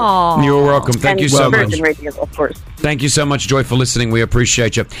 Rock Bank. You're welcome. Thank you so much. Virgin Radio, of course. Thank you so much, Joy, for listening. We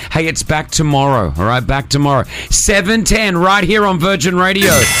appreciate you. Hey, it's back tomorrow. All right, back tomorrow. 7:10 right here on Virgin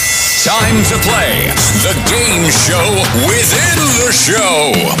Radio. Time to play the game show within the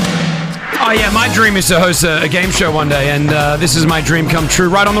show. Oh, yeah, my dream is to host a game show one day, and this is my dream come true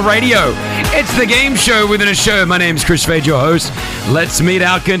right on the radio. It's the game show within a show. My name's Chris Fade, your host. Let's meet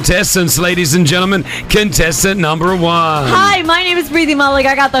our contestants, ladies and gentlemen. Contestant number 1. Hi, my name is Preeti Malik.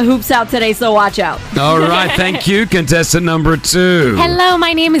 I got the hoops out today, so watch out. All right, thank you. Contestant number 2. Hello,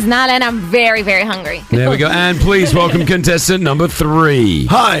 my name is Nala, and I'm very, very hungry. There we go. And please welcome contestant number 3.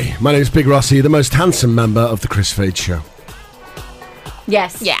 Hi, my name's Big Rossi, the most handsome member of the Chris Fade Show.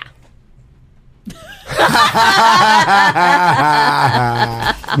 Yes. Yeah.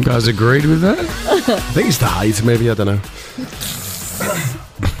 You guys agreed with that? I think it's the height, maybe. I don't know.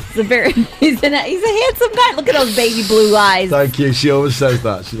 He's a handsome guy. Look at those baby blue eyes. Thank you. She always says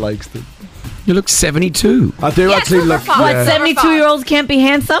that. She likes them. You look 72. I do actually look. What, 72-year-olds can't be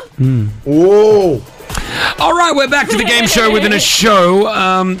handsome? Whoa. All right, we're back to the game show within a show.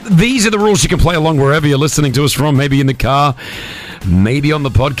 These are the rules. You can play along wherever you're listening to us from, maybe in the car, maybe on the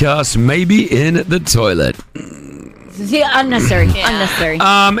podcast, maybe in the toilet. Yeah, unnecessary. Unnecessary.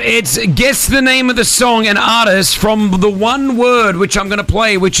 It's guess the name of the song and artist from the one word which I'm going to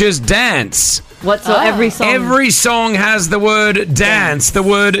play, which is dance. What? So every song has the word dance, the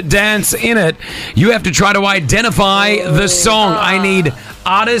word dance in it. You have to try to identify the song. I need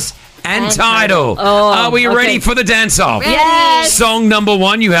artist and title. Are we ready for the dance-off? Yes. Song number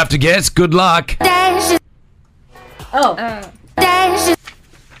 1, you have to guess. Good luck.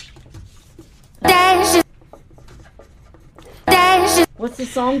 What's the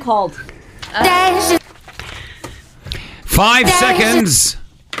song called? 5 seconds.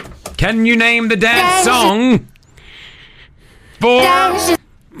 Can you name the dance song? 4,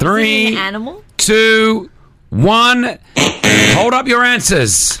 3, Animal? 2, 1. Hold up your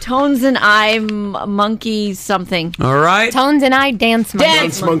answers. Tones and I, monkey something. All right. Tones and I, dance monkey.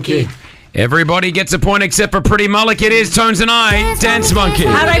 Dance monkey. Everybody gets a point except for Pretty Mullick. It is Tones and I, Dance Monkey.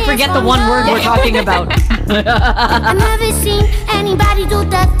 How did I forget the one word we're talking about? I've never seen anybody do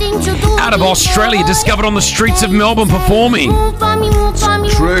the things you do. Out of Australia, discovered on the streets of Melbourne performing.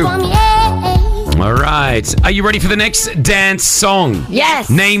 True. All right. Are you ready for the next dance song? Yes.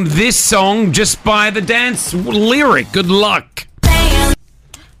 Name this song just by the dance lyric. Good luck.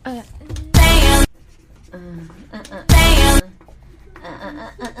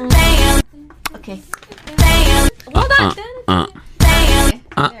 Okay. Hold on.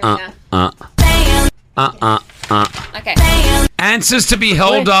 Okay. Answers to be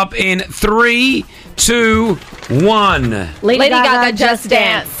held up in 3, 2, 1. Lady Gaga, Just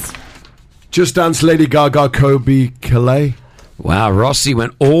Dance. Just Dance, Lady Gaga, Kobe, Calais. Wow, Rossi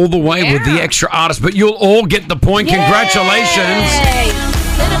went all the way with the extra artist, but you'll all get the point. Congratulations.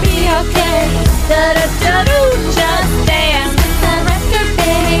 Gonna be okay.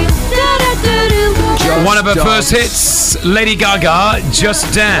 One of her first hits, Lady Gaga,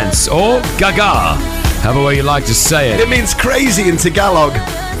 Just Dance, or Gaga, however way you like to say it. It means crazy in Tagalog.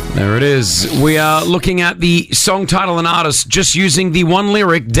 There it is. We are looking at the song title and artist just using the one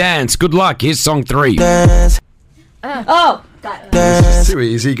lyric, Dance. Good luck. Here's song 3. Got it. It's too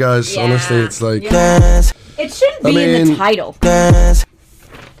easy, guys. Yeah. Honestly, it's like... It shouldn't be in the title.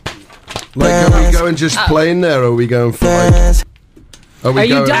 Like, are we going just plain there, or are we going for like... Are we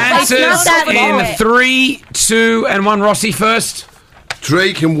going... Answers in 3, 2, and 1. Rossi first.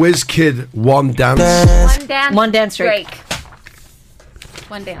 Drake and WizKid, One Dance. One dance Drake.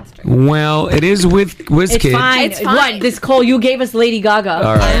 One dance Drake. Well, it is with WizKid. It's fine. It's fine. What? This Cole, you gave us Lady Gaga.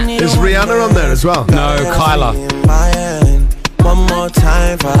 All right. Is Rihanna on there as well? No, Kyla. One more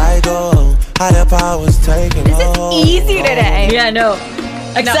time before I go. Higher powers taking This is easy today. Yeah, I know.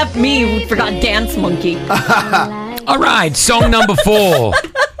 Except me, who forgot Dance Monkey. All right, song number 4.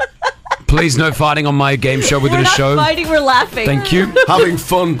 Please, no fighting on my game show within We're a not show. fighting, we're laughing. Thank you. Having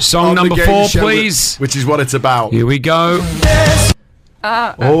fun. Song on the number game 4, show, please. Which is what it's about. Here we go.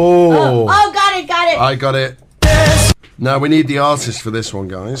 Oh, got it. I got it. Now we need the artist for this one,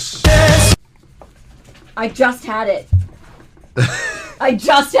 guys. I just had it. I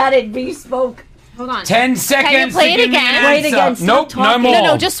just had it. B spoke. Hold on. 10 seconds. Can you play to it give me again? an Play it answer. again. Stop Nope, no talking. more.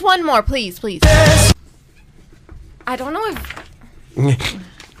 No, just one more, please. I don't know if...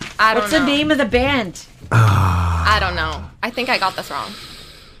 I don't What's know. the name of the band? I don't know. I think I got this wrong.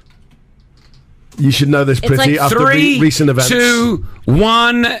 You should know this, It's Pretty, like after 3, recent events. 2,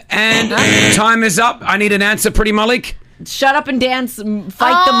 1, and time is up. I need an answer, Pretty Malik. Shut up and dance. Fight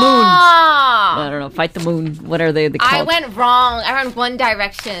the moon. I don't know. Fight the moon. What are they called? I went wrong. I went One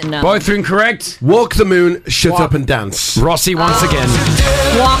Direction. No. Both are incorrect. Walk the moon, shut up and dance. Rossi once again.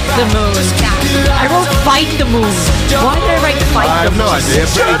 Walk the moon. I wrote fight the moon. Why did I write fight I the have moon? no idea.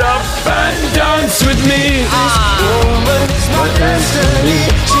 Shut up and dance with me.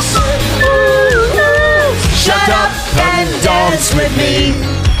 Shut up and dance with me.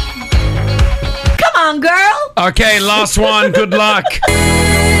 Come on, girl. Okay, last one. Good luck.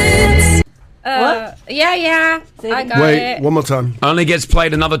 What? Yeah. I got Wait, it. one more time. Only gets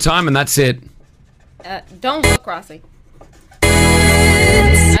played another time, and that's it. Don't look, Rossi.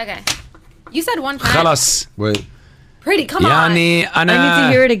 Okay. You said one time. Khalas. Wait. Pretty, come on. Yani I need to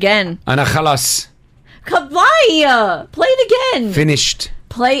hear it again. Ana khalas. Kabaya. Play it again. Finished.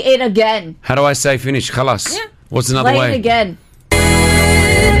 Play it again. How do I say finish? Khalas. Yeah. What's another Play way? it again.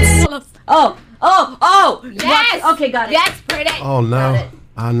 Oh. Yes. Okay, got it. Yes, pretty. Oh no.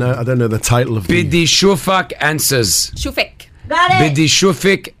 I don't know the title of the... Bidi Shufak answers. Shufik. Got it. Bidi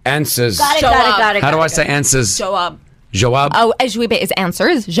Shufik answers. Got it. How do I say answers? Jawab. Jawab. Oh, Ajwiba is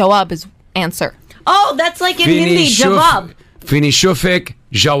answers. Jawab is answer. Oh, that's like in Hindi. Jawab. Fini Shufik.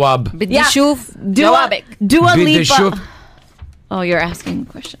 Jawab. Bidi Yeah. shuf. Dua Bidi Lipa. Shuf. Oh, you're asking a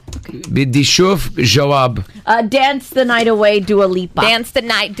question. Okay. Bidi Shuf. Jawab. Dance the night away, Dua Lipa. Dance the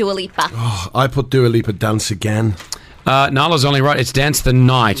night, Dua Lipa. I put Dua Lipa Dance Again. Nala's only right. It's Dance the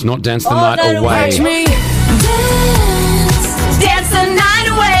Night, not Dance the Night that'll Away. catch me. Dance the night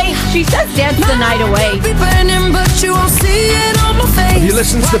away. She says dance the night away. Have you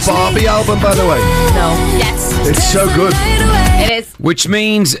listened to the Barbie album, by the way? No. Yes. It's so good. It is. Which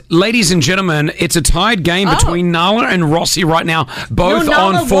means, ladies and gentlemen, it's a tied game between Nala and Rossi right now. Both No,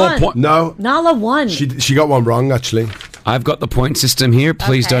 Nala on 4 won. points. No. Nala won. She got one wrong, actually. I've got the point system here.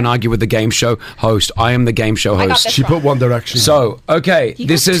 Please Okay. don't argue with the game show host. I am the game show got host. this She put One Direction. So, okay, You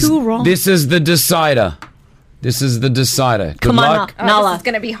this got is two wrong. this is the decider. This is the decider. Good Come on, luck. Nala. This is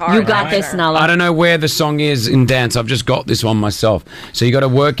going to be hard. You got this, Nala. I don't know where the song is in dance. I've just got this one myself. So you got to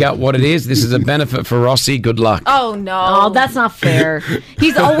work out what it is. This is a benefit for Rossi. Good luck. Oh, no. Oh, that's not fair.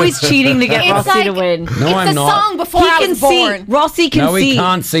 He's always cheating to get It's Rossi like- to win. No, it's I'm the not. song before He I can was see. born. Rossi can No, see. he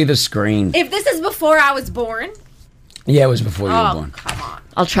can't see the screen. If this is before I was born, Yeah, it was before you were oh, born. come on.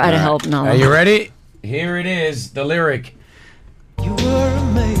 I'll try to help Nala. Are you ready? Here it is, the lyric.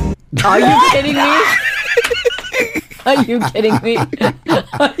 Are you kidding me? Are you kidding me?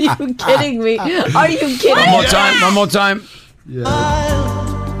 Are you kidding me? Are you kidding One me? more time, one more time.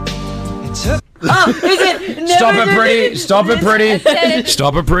 Oh, is it? Stop it, pretty. Stop it, pretty.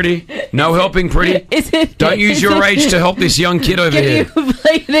 Stop it, pretty. No helping, pretty. Is it? Don't use is your it- age to help this young kid over Can here. you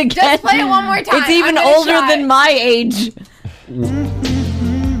play it again? Just play it one more time. It's even I'm gonna older try. than my age.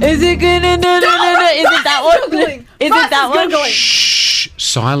 Is it gonna? No. Is it that one? Is it that one? Shh.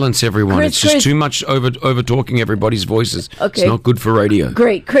 Silence, everyone. Chris, it's just Chris. too much over talking everybody's voices. Okay. It's not good for radio.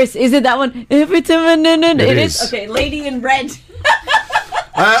 Great, Chris. Is it that one? If it's a no. It is. is. Okay, Lady in Red.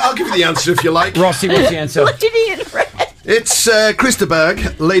 I'll give you the answer if you like. Rossi, what's the answer? Lady in Red. It's Krista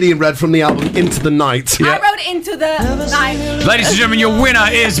Berg, Lady in Red from the album Into the Night. I wrote Into the Night. Ladies and gentlemen, your winner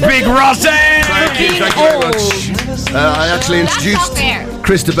is Big Rossi. Thank you very much. I actually introduced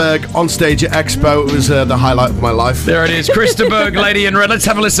Krista Berg on stage at Expo. It was the highlight of my life. There it is, Krista Berg, Lady in Red. Let's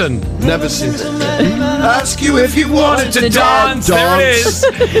have a listen. Never seen it. Ask you if you wanted to dance. There it is.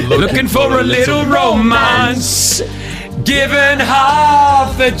 Looking for a little romance. Given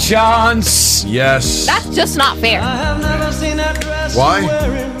half the chance. Yes. That's just not fair. Why?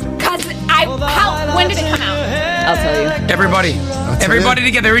 Because when did it come out? I'll tell you. Everybody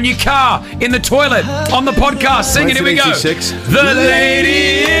together in your car, in the toilet, on the podcast, singing. Here we go. 1986. The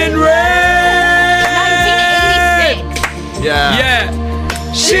Lady in Red. 1986.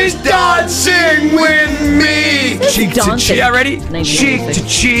 Yeah. She's dancing with me. Cheek to cheek. Yeah, ready? Cheek to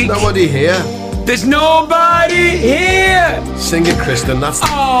cheek. Nobody here. There's nobody here. Sing it, Kristen. That's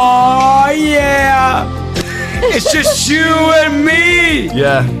Oh, yeah. It's just you and me.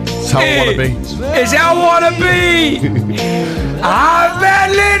 yeah. It's how I want to be. It's how I want to be. I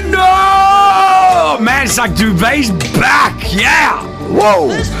badly know. Man, it's like Duvet's back. Yeah. Whoa.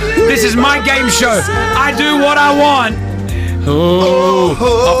 This is my game show. I do what I want.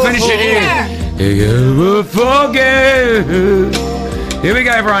 I'll finish it here. You forget. Here we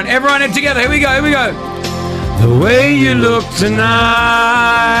go, everyone. Everyone in together. Here we go. The way you look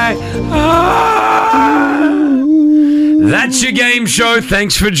tonight. That's your game show.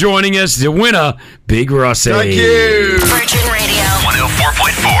 Thanks for joining us. The winner, Big Rossi. Thank you. Virgin Radio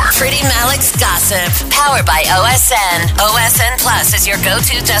 104.4. Pretty Malik's Gossip, powered by OSN. OSN Plus is your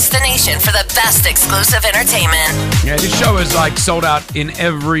go-to destination for the best exclusive entertainment. Yeah, this show is like sold out in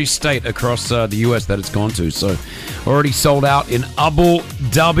every state across the US that it's gone to. So already sold out in Abu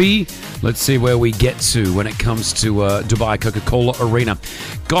Dhabi. Let's see where we get to when it comes to Dubai Coca-Cola Arena.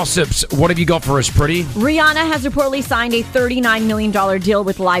 Gossips, what have you got for us, Pretty? Rihanna has reportedly signed a $39 million deal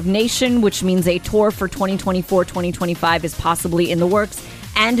with Live Nation, which means a tour for 2024-2025 is possibly in the works.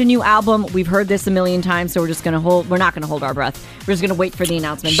 And a new album. We've heard this a million times, so we're not going to hold our breath. We're just going to wait for the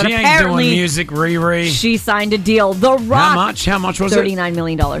announcement. She but ain't apparently, doing music, Riri. She signed a deal. The Rock. How much was $39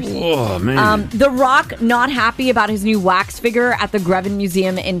 million. Oh, man. The Rock, not happy about his new wax figure at the Grevin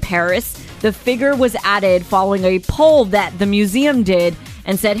Museum in Paris. The figure was added following a poll that the museum did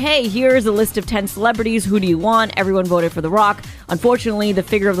and said, hey, here's a list of 10 celebrities. Who do you want? Everyone voted for The Rock. Unfortunately, the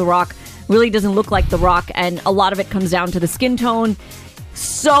figure of The Rock really doesn't look like The Rock, and a lot of it comes down to the skin tone.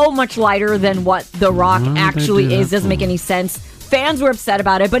 So much lighter than what The Rock actually is. Doesn't make any sense. Fans were upset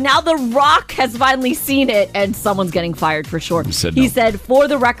about it, but now The Rock has finally seen it, and someone's getting fired for sure. He said, for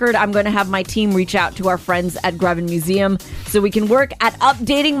the record, I'm going to have my team reach out to our friends at Grevin Museum so we can work at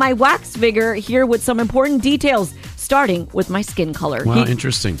updating my wax figure here with some important details, starting with my skin color. Wow,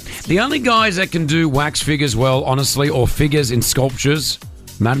 interesting. The only guys that can do wax figures well, honestly, or figures in sculptures,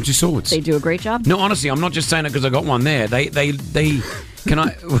 Madame Tussauds. They do a great job. No, honestly, I'm not just saying it because I got one there. They can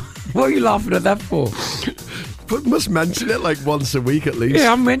I... What are you laughing at that for? But must mention it like once a week at least.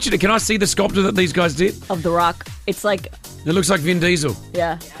 Yeah, I'm mentioning it. Can I see the sculpture that these guys did? Of The Rock. It's like... It looks like Vin Diesel.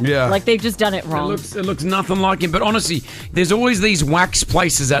 Yeah. Yeah. Like they've just done it wrong. It looks nothing like him. But honestly, there's always these wax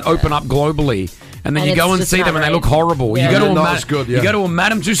places that open up globally. And then you go and see them and they look horrible. Yeah. You go You go to a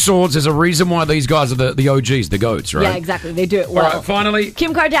Madame Tussauds. There's a reason why these guys are the OGs, the goats, right? Yeah, exactly. They do it well. All right, finally.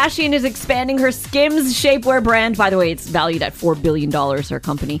 Kim Kardashian is expanding her Skims shapewear brand. By the way, it's valued at $4 billion, her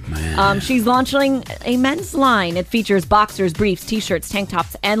company. She's launching a men's line. It features boxers, briefs, t-shirts, tank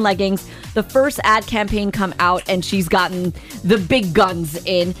tops, and leggings. The first ad campaign come out, and she's gotten the big guns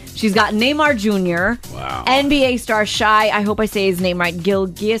in. She's got Neymar Jr., NBA star Shai, I hope I say his name right,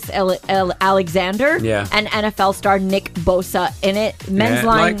 Alexander, and NFL star Nick Bosa in it. Men's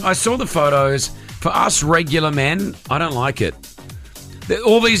line. Like, I saw the photos. For us regular men, I don't like it.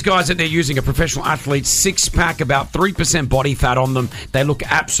 All these guys that they're using are professional athletes, six-pack, about 3% body fat on them. They look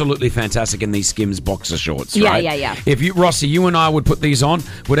absolutely fantastic in these Skims boxer shorts, right? Yeah. If you, Rossi, you and I would put these on,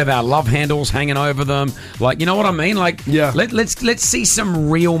 we'd have our love handles hanging over them. Like, you know what I mean? Like, let's see some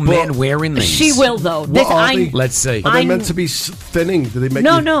real men wearing these. She will, though. Let's see. Are they meant to be thinning? Do they make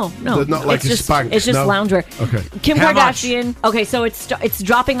No. They're not like it's a spank. It's just loungewear. Okay. Kim How Kardashian. much? Okay, so it's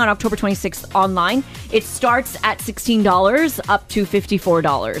dropping on October 26th online. It starts at $16 up to $54.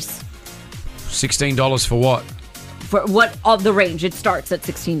 $16 for what? For what of the range? It starts at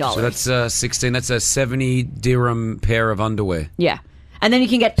 $16. So that's 16. That's a 70 dirham pair of underwear. Yeah. And then you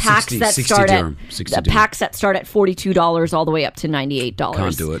can get packs 60 that start dirham. at 60 packs that start at $42 all the way up to $98.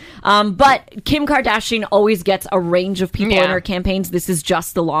 Can't do it. But Kim Kardashian always gets a range of people in her campaigns. This is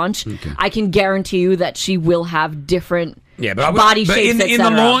just the launch. Okay. I can guarantee you that she will have different Yeah, but body but shapes, in the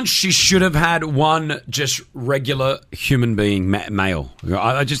etc. launch, she should have had one just regular human being male.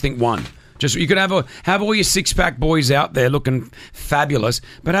 I just think one. Just you could have all your 6-pack boys out there looking fabulous,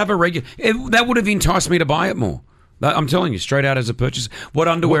 but have a regular. That would have enticed me to buy it more. I'm telling you, straight out as a purchase. What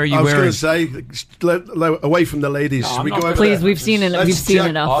underwear are you wearing? I was going to say, away from the ladies. No, Should we go over Please, there? we've seen it. We've seen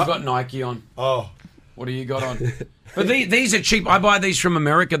enough. I've got Nike on. Oh. What do you got on? But these are cheap. I buy these from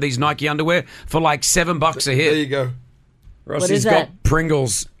America, these Nike underwear, for like $7 a hit. There you go. Rossi's got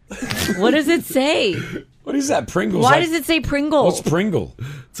Pringles. What does it say? What is that, Pringles? Why does it say Pringle? What's Pringle?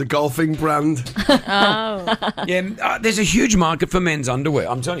 It's a golfing brand. Oh. Yeah, there's a huge market for men's underwear.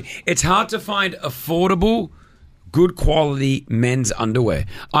 I'm telling you. It's hard to find affordable, good quality men's underwear.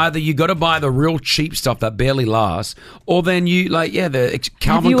 Either you got to buy the real cheap stuff that barely lasts, or then the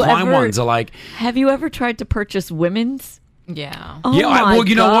Calvin Klein ones are like. Have you ever tried to purchase women's? Yeah. Oh yeah, my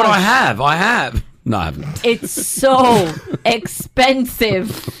you know what? gosh. I have. No, I haven't. It's so expensive.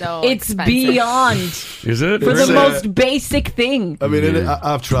 It's beyond. Is it? For the most basic thing. I mean,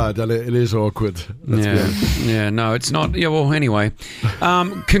 I've tried, and it is awkward. No, it's not. Yeah, well, anyway.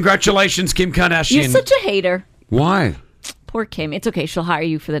 Congratulations, Kim Kardashian. You're such a hater. Why? Poor Kim. It's okay. She'll hire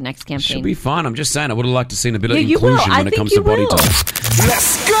you for the next campaign. She'll be fine. I'm just saying, I would have liked to seen a bit of you will. inclusion I when it think comes you to body will. types.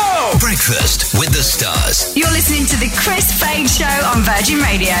 Let's go! Breakfast with the Stars. You're listening to the Chris Fade Show on Virgin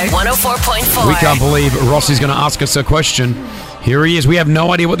Radio. 104.4. We can't believe Rossi's going to ask us a question. Here he is. We have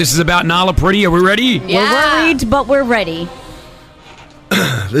no idea what this is about. Nala Pretty, are we ready? We're worried, but we're ready.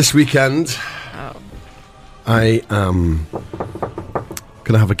 This weekend, I am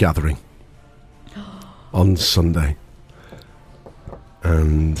going to have a gathering on Sunday.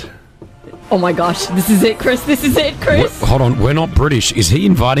 And... Oh my gosh, this is it, Chris. This is it, Chris. Hold on, we're not British. Is he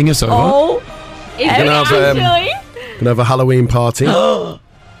inviting us over? Oh, is Gonna have a Halloween party.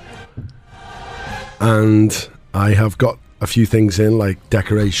 And I have got a few things in, like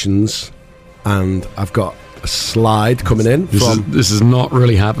decorations, and I've got a slide coming in. This is not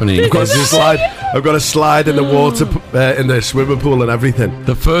really happening. I've got a slide in the water, in the swimming pool and everything.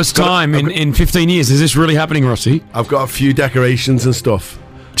 The first time in 15 years. Is this really happening, Rossi? I've got a few decorations and stuff.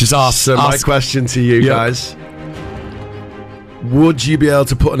 Just ask. So my question to you guys, would you be able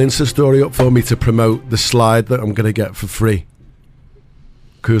to put an Insta story up for me to promote the slide that I'm going to get for free?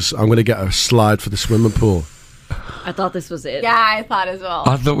 Because I'm going to get a slide for the swimming pool. I thought this was it. Yeah, I thought as well.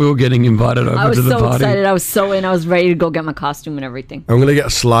 I thought we were getting invited over to the party. I was so excited. I was so in. I was ready to go get my costume and everything. I'm going to get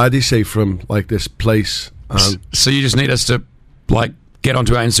a slide, you say, from like this place. So you just need us to like get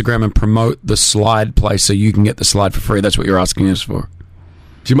onto our Instagram and promote the slide place so you can get the slide for free. That's what you're asking us for.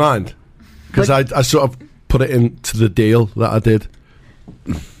 Do you mind? Because I sort of put it into the deal that I did.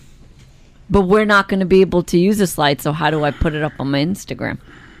 But we're not going to be able to use the slide, so how do I put it up on my Instagram?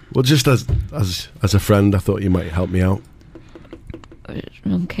 Well, just as a friend, I thought you might help me out.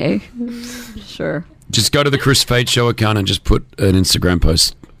 Okay. Sure. Just go to the Chris Fade Show account and just put an Instagram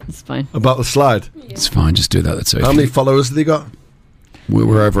post. It's fine. About the slide? It's fine. Just do that. That's okay. How many followers have they got?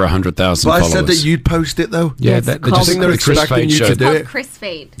 We're over 100,000 But followers. I said that you'd post it, though. Yeah, I think they're expecting you to do it. Chris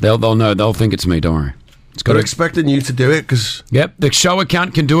Fade. They'll know. They'll think it's me. Don't worry. They're expecting you to do it because... Yep, the show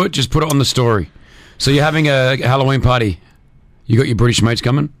account can do it. Just put it on the story. So you're having a Halloween party. You got your British mates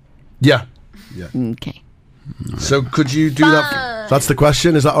coming? Yeah. Okay. So could you do that? That's the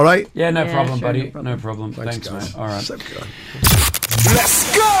question. Is that all right? Yeah, no problem, sure, buddy. no problem. Thanks, mate. All right. So good.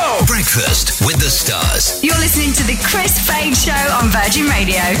 Let's go! Breakfast with the Stars. You're listening to the Chris Fade Show on Virgin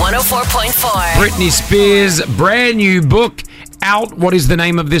Radio. 104.4. Britney Spears' brand new book out. What is the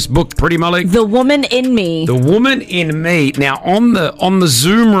name of this book, Pretty Malik? The Woman in Me. The Woman in Me. Now, on the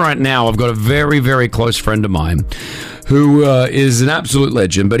Zoom right now, I've got a very, very close friend of mine who is an absolute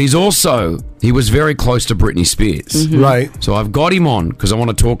legend, but he was very close to Britney Spears. Mm-hmm. Right. So I've got him on because I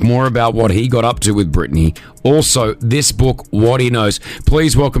want to talk more about what he got up to with Britney. Also, this book, What He Knows.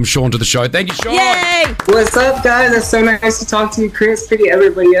 Please welcome Sean to the show. Thank you, Sean. Yay! What's up, guys? It's so nice to talk to you, Chris. Pretty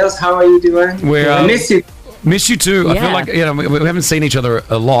everybody else. How are you doing? I miss you. Miss you too. Yeah. I feel like we haven't seen each other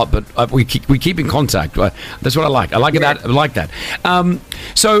a lot, but we keep in contact. That's what I like. I like that.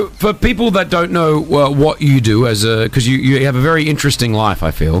 So for people that don't know what you do because you have a very interesting life, I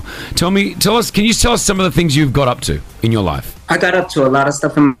feel. Can you tell us some of the things you've got up to in your life? I got up to a lot of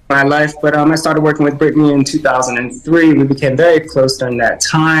stuff in my life, but I started working with Britney in 2003. We became very close during that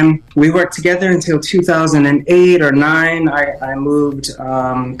time. We worked together until 2008 or 9. I moved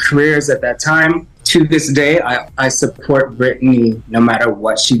careers at that time. To this day, I support Britney no matter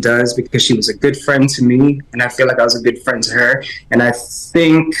what she does because she was a good friend to me, and I feel like I was a good friend to her. And I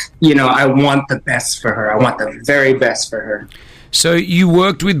think, I want the best for her. I want the very best for her. So you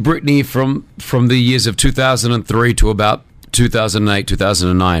worked with Britney from the years of 2003 to about 2008,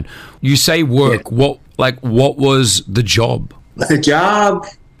 2009. You say work. Yeah. What was the job? The job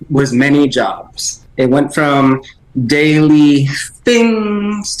was many jobs. It went from daily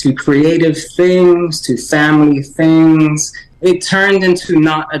things to creative things to family things. It turned into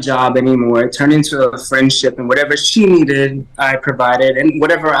not a job anymore. It turned into a friendship, and whatever she needed, I provided, and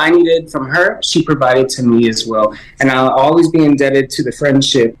whatever I needed from her, she provided to me as well. And I'll always be indebted to the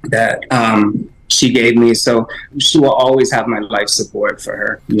friendship that she gave me. So she will always have my life support for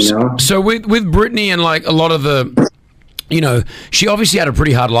her, you know? So with Brittany and like a lot of the, you know, she obviously had a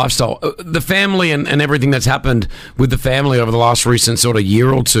pretty hard lifestyle. The family and everything that's happened with the family over the last recent sort of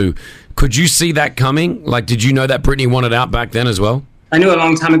year or two, could you see that coming? Like, did you know that Brittany wanted out back then as well? I knew a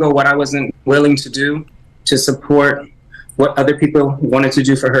long time ago what I wasn't willing to do to support what other people wanted to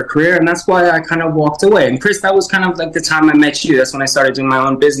do for her career, and that's why I kind of walked away. And Chris, that was kind of like the time I met you. That's when I started doing my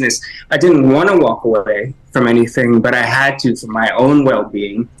own business. I didn't want to walk away from anything, but I had to for my own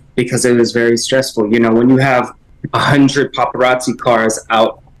well-being because it was very stressful. You know, when you have 100 paparazzi cars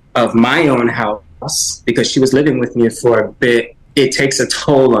out of my own house because she was living with me for a bit, it takes a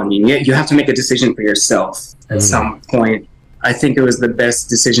toll on you. You have to make a decision for yourself at some point. I think it was the best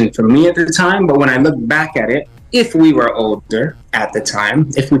decision for me at the time, but when I look back at it, if we were older at the time,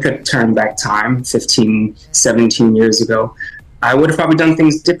 if we could turn back time 15, 17 years ago, I would have probably done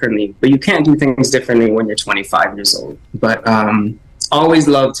things differently. But you can't do things differently when you're 25 years old. But always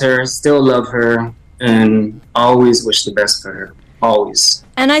loved her, still love her, and always wish the best for her. Always.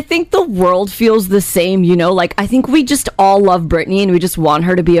 And I think the world feels the same, you know, like I think we just all love Brittany and we just want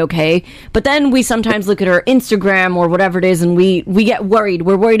her to be okay. But then we sometimes look at her Instagram or whatever it is and we get worried.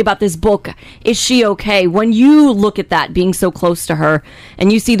 We're worried about this book. Is she okay? When you look at that, being so close to her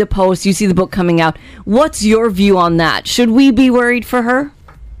and you see the post, you see the book coming out, what's your view on that? Should we be worried for her?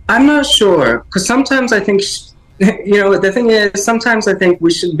 I'm not sure, because sometimes I think, you know, the thing is, sometimes I think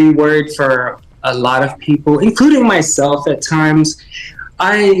we should be worried for a lot of people, including myself at times.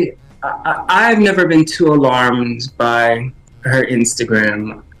 I've never been too alarmed by her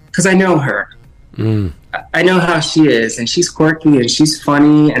Instagram because I know her. I know how she is, and she's quirky and she's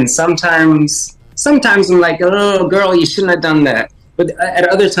funny, and sometimes I'm like, oh girl, you shouldn't have done that. But at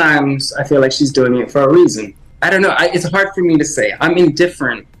other times I feel like she's doing it for a reason. I don't know. It's hard for me to say. I'm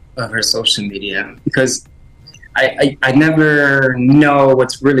indifferent of her social media because I never know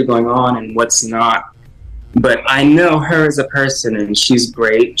what's really going on and what's not. But I know her as a person, and she's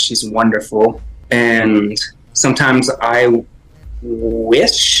great. She's wonderful. And sometimes I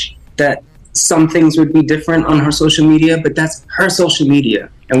wish that some things would be different on her social media, but that's her social media.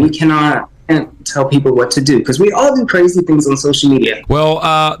 And we can't tell people what to do because we all do crazy things on social media.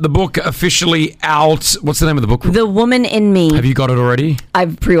 Well, the book officially out. What's the name of the book? The Woman in Me. Have you got it already?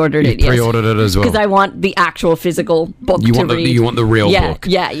 I've pre-ordered it. Pre-ordered it as well because I want the actual physical book to read. You want the real book.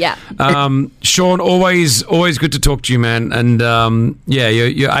 Yeah. Sean, always good to talk to you, man. And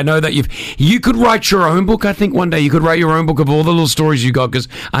I know that you could write your own book. I think one day you could write your own book of all the little stories you got because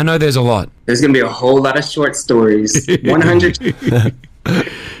I know there's a lot. There's going to be a whole lot of short stories. 100.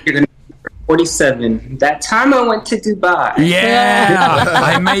 47. That time I went to Dubai. Yeah,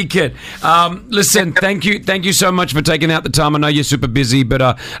 I make it. Listen, thank you so much for taking out the time. I know you're super busy,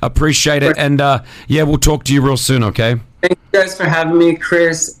 but appreciate it. And we'll talk to you real soon, okay? Thank you guys for having me,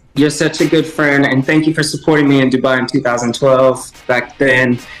 Chris. You're such a good friend, and thank you for supporting me in Dubai in 2012. Back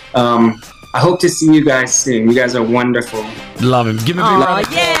then, I hope to see you guys soon. You guys are wonderful. Love him. Give him a big round.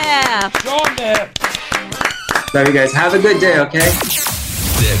 Yeah. Sean there. Love you guys. Have a good day, okay?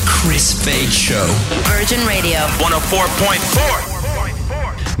 The Chris Fade Show. Virgin Radio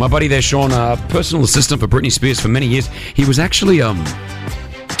 104.4. My buddy there, Sean, personal assistant for Britney Spears for many years. He was actually the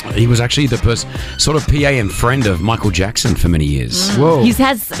sort of PA and friend of Michael Jackson for many years. Whoa. He's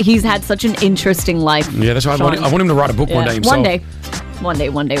had such an interesting life. Yeah, that's why I want him to write a book one day himself. One day.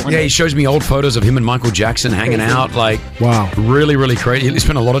 Yeah, he shows me old photos of him and Michael Jackson hanging out. Like, wow, really, really crazy. He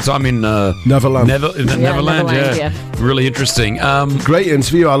spent a lot of time in Neverland. Neverland. Yeah, really interesting. Great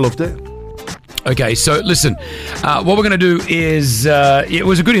interview. I loved it. Okay, so listen, what we're going to do is it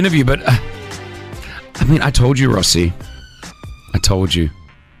was a good interview, but I told you, Rossi. I told you.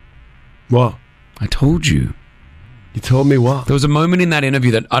 What? I told you. You told me what? There was a moment in that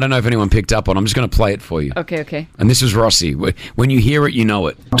interview that I don't know if anyone picked up on. I'm just going to play it for you. Okay. And this is Rossi. When you hear it, you know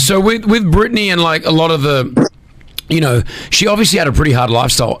it. So with Brittany and like a lot of the, you know, she obviously had a pretty hard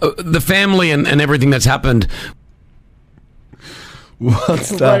lifestyle. The family and everything that's happened. What's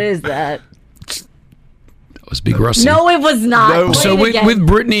that? What is that? That was Big Rossi. No, it was not. No. So with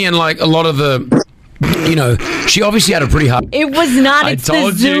Brittany and like a lot of the... you know, she obviously had a pretty hard... It was not. It's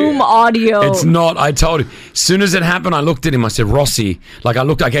the Zoom audio. It's not. I told you. As soon as it happened, I looked at him. I said, Rossi. Like, I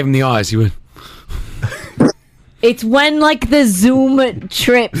gave him the eyes. He went... It's when, like, the Zoom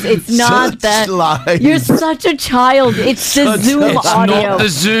trips. It's not that. Lies. You're such a child. It's the Zoom audio. It's not the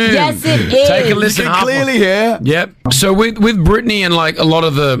Zoom. Yes, it is. Take a listen. You can clearly hear. Yep. So with Brittany and, like, a lot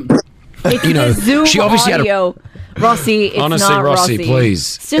of the... It's you know, the Zoom she obviously audio. Rossi, it's honestly, not Rossi, Rossi.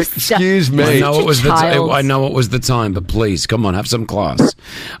 please. It's just Excuse me. I know it was child. I know it was the time, but please, come on, have some class.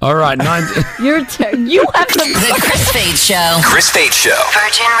 All right, you have some. The Chris Fade Show. Chris Fade Show.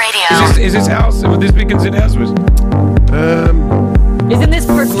 Virgin Radio. Is this house? Would this be considered house? Isn't this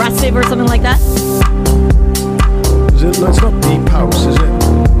progressive or something like that? Is it? No, it's not deep house, is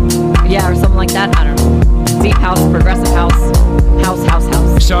it? Yeah, or something like that. I don't know. Deep house, progressive house.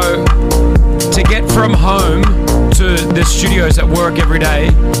 So, to get from home to the studios at work every day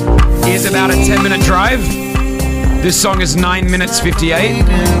is about a 10-minute drive. This song is 9 minutes 58.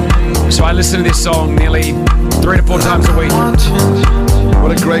 So I listen to this song nearly 3 to 4 times a week.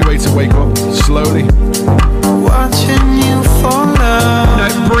 What a great way to wake up, slowly. Watching you fall love. No,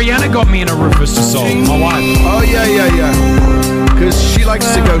 Brianna got me in a Rufus song, my wife. Oh, yeah. Because she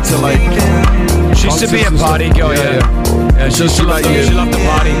likes to go to, like... She used to be a party girl, yeah. She used to love the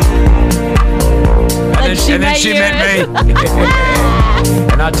party. And then she met me.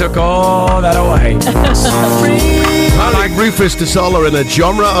 And I took all that away. Like Rufus de Sol are in a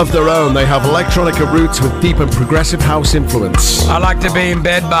genre of their own. They have electronica roots with deep and progressive house influence. I like to be in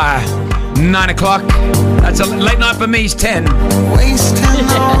bed by 9 o'clock. That's a late night for me, it's 10. Wasting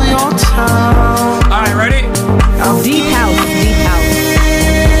all your time. All right, ready? Deep house.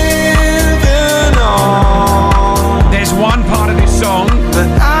 There's one part of this song that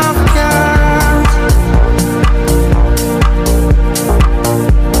I've got.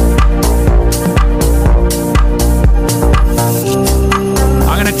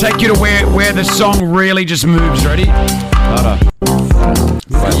 I'm going to take you to where the song really just moves. Ready?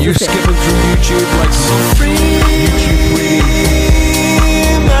 Like you skipping through YouTube like some YouTube queen.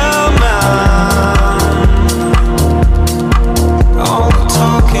 All the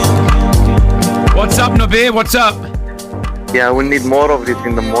talking. What's up, Nabir? What's up? Yeah, we need more of this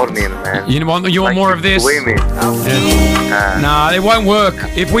in the morning, man. You want more of this? Swimming. Nah, it won't work.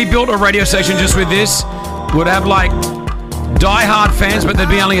 If we built a radio station just with this, we'd have like die-hard fans, but there'd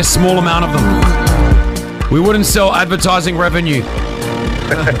be only a small amount of them. We wouldn't sell advertising revenue.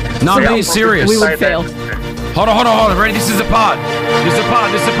 No, I'm being serious. We would fail. Hold on. Ready? This is the part.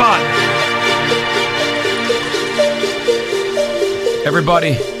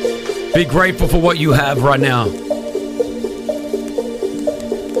 Everybody, be grateful for what you have right now.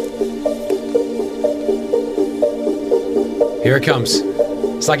 Here it comes.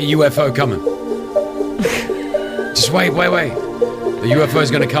 It's like a UFO coming. Just wait. The UFO is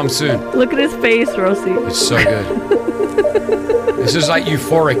going to come soon. Look at his face, Rossi. It's so good. This is like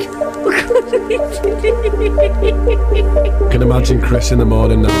euphoric. Can imagine Chris in the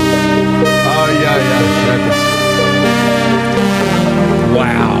morning now. Oh, yeah.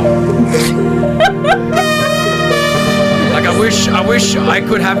 Wow. Like I wish I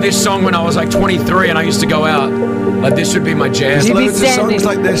could have this song when I was like 23 and I used to go out. Like this would be my jam. There's loads of songs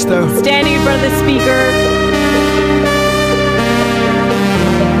like this though. Standing in front of the speaker.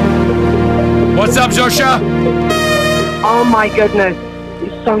 What's up, Joshua? Oh my goodness.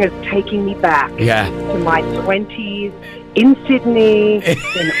 This song is taking me back to my 20s in Sydney,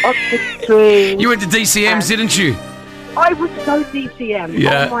 in Oxford Street. You went to DCMs, didn't you? I was so DCM.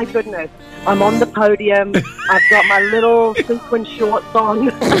 Yeah. Oh my goodness. I'm on the podium. I've got my little sequin shorts on.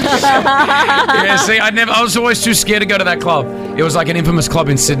 Yeah, see, I was always too scared to go to that club. It was like an infamous club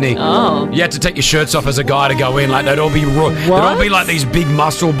in Sydney. Oh. You had to take your shirts off as a guy to go in. Like they'd all be like these big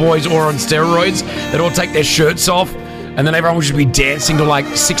muscle boys or on steroids. They'd all take their shirts off, and then everyone would just be dancing till like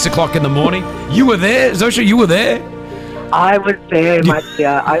 6 o'clock in the morning. You were there, Zosha. You were there. I was there, my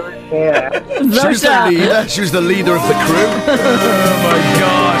dear. I was there. She was the leader of the crew. Oh my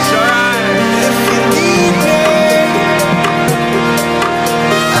gosh! All right.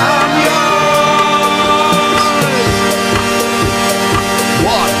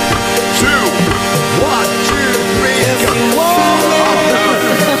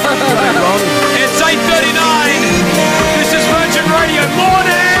 It's 8:39. This is Virgin Radio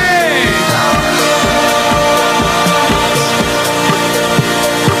Morning.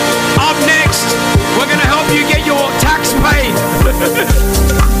 Up next, we're going to help you get your tax paid.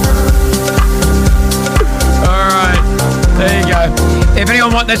 If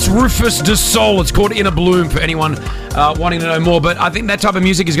anyone wants, that's Rufus de Sol. It's called Inner Bloom for anyone wanting to know more. But I think that type of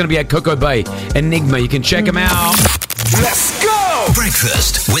music is going to be at Coco Bay, Enigma. You can check them out. Let's go!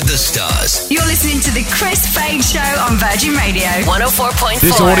 Breakfast with the Stars. You're listening to the Chris Fade Show on Virgin Radio 104.4.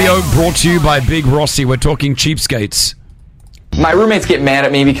 This audio brought to you by Big Rossi. We're talking cheapskates. My roommates get mad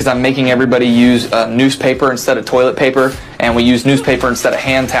at me because I'm making everybody use newspaper instead of toilet paper, and we use newspaper instead of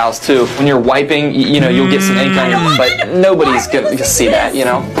hand towels too. When you're wiping, you'll get some ink on your, but nobody's going to see that,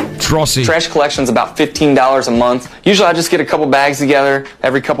 It's Rossi. Trash collection's about $15 a month. Usually I just get a couple bags together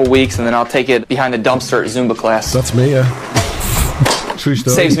every couple weeks, and then I'll take it behind the dumpster at Zumba class. That's me, yeah. True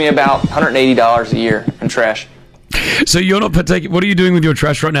story. Saves me about $180 a year in trash. So you're not partaking. What are you doing with your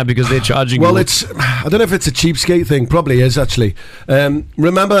trash right now? Because they're charging you. Well, I don't know if it's a cheapskate thing. Probably is, actually.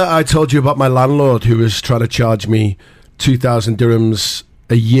 Remember I told you about my landlord who was trying to charge me 2,000 dirhams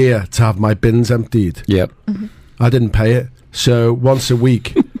a year to have my bins emptied? Yep. Mm-hmm. I didn't pay it. So once a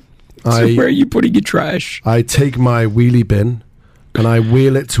week... So where are you putting your trash? I take my wheelie bin and I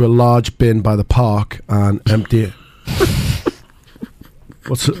wheel it to a large bin by the park and empty it.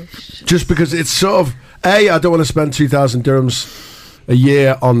 Just because it's sort of... A, I don't want to spend 2,000 dirhams a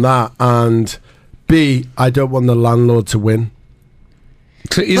year on that, and B, I don't want the landlord to win.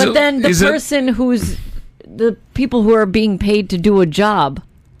 But then the people who are being paid to do a job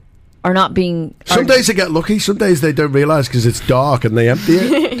are not being... Some days they get lucky, some days they don't realise because it's dark and they empty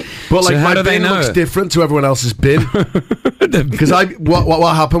it. But So how my do they bin know looks it? different to everyone else's bin. Because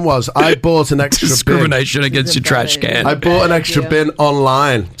what happened was I bought an extra Discrimination bin. against your trash can. I bought an extra bin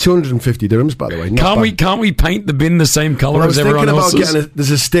online. 250 dirhams, by the way. Can't we paint the bin the same colour Well, I was as everyone thinking about else's? getting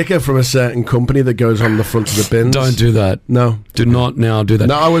there's a sticker from a certain company that goes on the front of the bins. Don't do that. No. Do not now do that.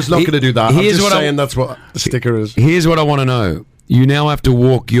 No, I was not going to do that. I'm Here's just what saying that's what the sticker is. Here's what I want to know. You now have to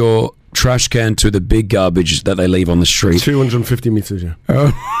walk your trash can to the big garbage that they leave on the street. 250 metres, yeah.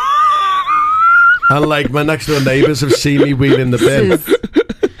 Oh. And my next door neighbours have seen me wheeling the bin.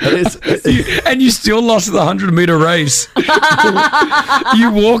 And you still lost the 100-metre race.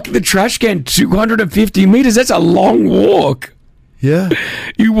 You walk the trash can 250 metres. That's a long walk. Yeah.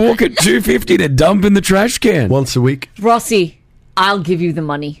 You walk at 250 to dump in the trash can. Once a week. Rossi, I'll give you the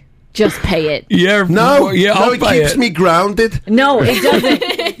money. Just pay it. Yeah. No, I'll it pay keeps me grounded. No, it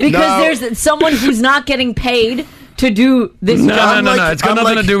doesn't. Because there's someone who's not getting paid to do this job. No. It's got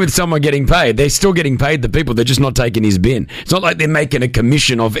nothing to do with someone getting paid. They're still getting paid, the people. They're just not taking his bin. It's not like they're making a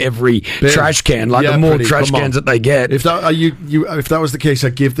commission of every trash can, the more trash cans that they get. If that was the case,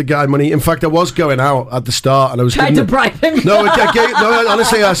 I'd give the guy money. In fact, I was going out at the start and I was tried to bribe him.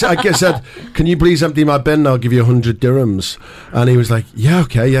 Honestly, I said, can you please empty my bin and I'll give you 100 dirhams. And he was like, yeah,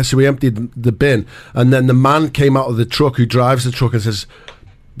 okay, yeah. So we emptied the bin. And then the man came out of the truck who drives the truck and says,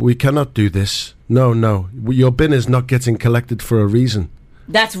 we cannot do this. No. Your bin is not getting collected for a reason.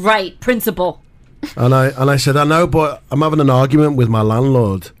 That's right. Principle. And I said, I know, but I'm having an argument with my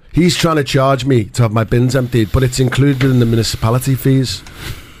landlord. He's trying to charge me to have my bins emptied, but it's included in the municipality fees.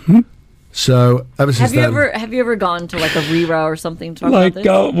 So ever since then... Have you ever gone to a Rera or something to talk about this?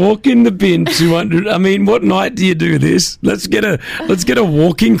 Walk in the bin 200. I mean, what night do you do this? Let's get a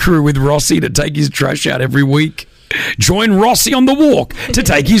walking crew with Rossi to take his trash out every week. Join Rossi on the walk to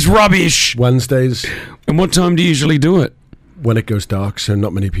take his rubbish. Wednesdays. And what time do you usually do it? When it goes dark, so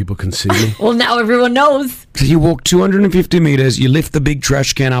not many people can see me. Well, now everyone knows. So you walk 250 metres, you lift the big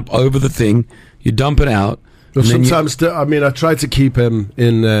trash can up over the thing, you dump it out. Well, sometimes, I try to keep him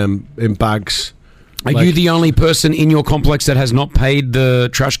in bags. Are you the only person in your complex that has not paid the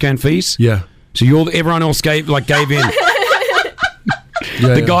trash can fees? Yeah. So everyone else gave in.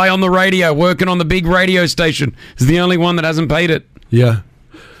 The guy on the radio, working on the big radio station, is the only one that hasn't paid it. Yeah.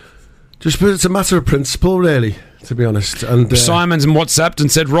 It's a matter of principle, really, to be honest. And Simon's WhatsApped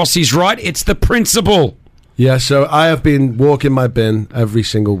and said, Rossi's right, it's the principle. Yeah, so I have been walking my bin every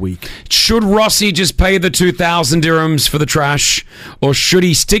single week. Should Rossi just pay the 2,000 dirhams for the trash, or should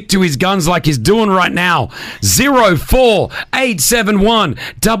he stick to his guns like he's doing right now? 04871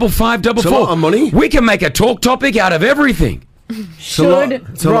 5544. It's a lot of money. We can make a talk topic out of everything. Should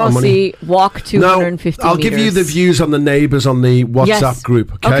Rossi walk 250 I'll give you the views on the neighbours on the WhatsApp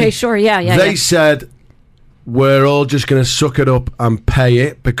group. Okay, sure, yeah. They said we're all just going to suck it up and pay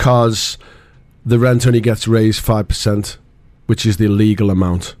it because the rent only gets raised 5%, which is the legal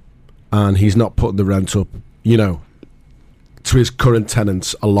amount, and he's not putting the rent up, to his current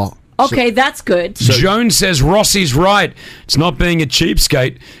tenants a lot. Okay, that's good. So Joan says Rossi's right. It's not being a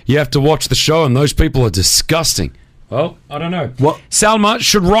cheapskate. You have to watch the show, and those people are disgusting. Well, I don't know. What? Salma,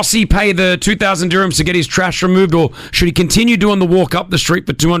 should Rossi pay the 2,000 dirhams to get his trash removed, or should he continue doing the walk up the street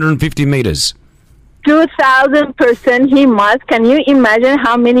for 250 metres? 2,000% he must. Can you imagine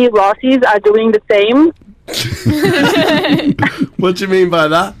how many Rossies are doing the same? What do you mean by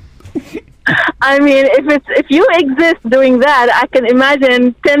that? I mean, if you exist doing that, I can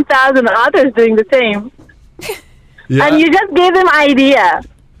imagine 10,000 others doing the same. Yeah. And you just gave them idea.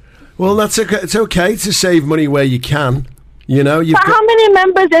 Well, that's okay. It's okay to save money where you can. You know, But how many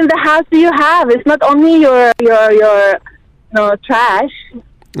members in the house do you have? It's not only your trash.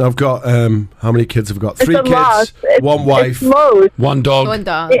 I've got how many kids have I got? It's 3 a kids, lot. one wife, loads. one dog, One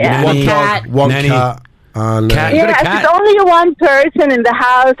dog. Yeah. one Nanny. dog, one Nanny. cat, and Cat. Yeah, if it's only one person in the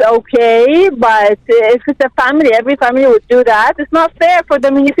house, okay. But if it's a family, every family would do that. It's not fair for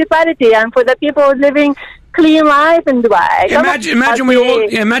the municipality and for the people living clean life in Dubai. Imagine we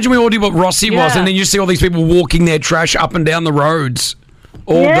all did what Rossi was, and then you see all these people walking their trash up and down the roads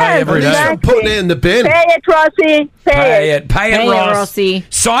all day, every day. Stop putting it in the bin. Pay it, Rossi. Pay it, Rossi.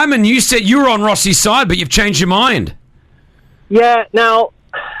 Simon, you said you were on Rossi's side, but you've changed your mind. Yeah, now,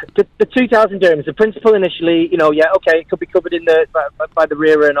 the 2,000 dirhams, the principle initially, okay, it could be covered in by the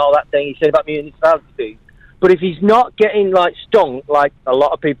RERA and all that thing. He said about municipality fees. But if he's not getting, stung, like a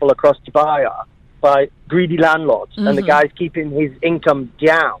lot of people across Dubai are, by greedy landlords, and the guy's keeping his income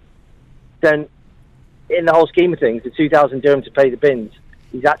down, then in the whole scheme of things, the 2,000 dirhams to pay the bins,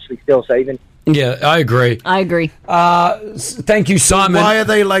 he's actually still saving. Yeah, I agree. Thank you, Simon. Why are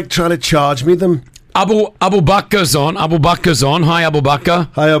they trying to charge me them? Abu Bakr's on. Abu Bakr's on. Hi, Abu Bakr.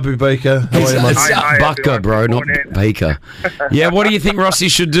 Hi, Abu Bakr. How are you, man? It's Bakr, bro, not Baker. Yeah, what do you think Rossi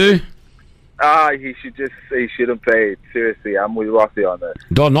should do? He shouldn't pay. Seriously, I'm with Rossi on this.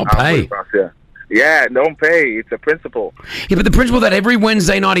 Don't not pay. Yeah, don't pay. It's a principle. Yeah, but the principle that every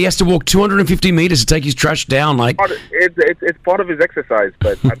Wednesday night he has to walk 250 meters to take his trash down, it's part of his exercise,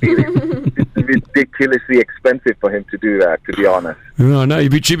 but I mean, it's ridiculously expensive for him to do that. To be honest. Oh, no,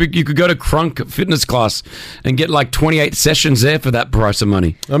 you'd be cheaper. You could go to Crunk Fitness class and get 28 sessions there for that price of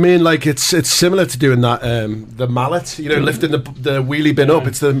money. I mean, it's similar to doing that the mallet, lifting the wheelie bin up.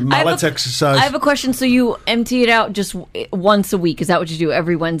 It's the mallet exercise. I have a question. So you empty it out just once a week? Is that what you do?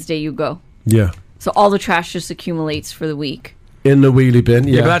 Every Wednesday you go? Yeah. So all the trash just accumulates for the week. In the wheelie bin,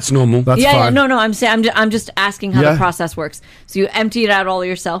 yeah. But that's normal. That's fine. fine. No, I'm saying I'm just asking how the process works. So you empty it out all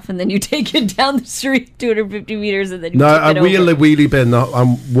yourself, and then you take it down the street 250 meters, and then you tip it I wheel the wheelie bin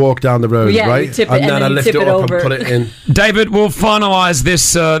and walk down the road, right? You tip it, and then I lift it up over. and put it in. David, we'll finalise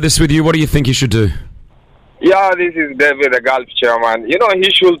this with you. What do you think you should do? Yeah, this is David, the Gulf chairman. He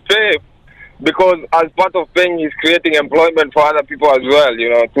should pay because as part of paying, he's creating employment for other people as well.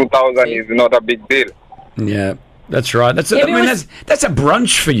 2,000 is not a big deal. Yeah. That's right. That's a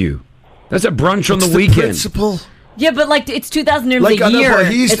brunch for you. That's a brunch on the weekend. Principle. Yeah, but it's 2,000 dirhams a year.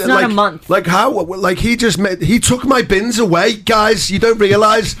 It's not a month. He took my bins away, guys. You don't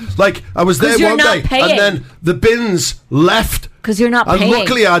realise. I was there one day, and then the bins left. Because you're not paying. And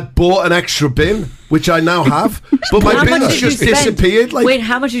luckily, I'd bought an extra bin, which I now have. But my bins just disappeared. Wait,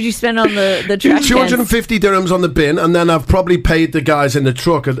 how much did you spend on the trash 250 dirhams on the bin, and then I've probably paid the guys in the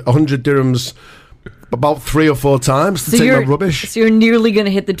truck 100 dirhams about 3 or 4 times to take my rubbish. So you're nearly going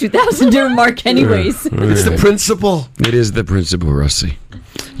to hit the 2,000 dirham mark anyways. It's the principle. It is the principle, Rossi.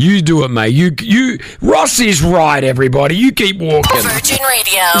 You do it, mate. You Rossi's right, everybody. You keep walking. Virgin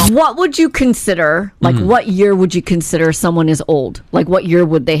Radio. What would you consider, what year would you consider someone is old? What year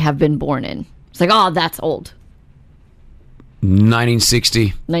would they have been born in? It's that's old.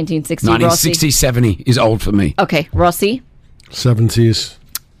 1960. 1960, 1960, Rossi. 70 is old for me. Okay, Rossi? 70s.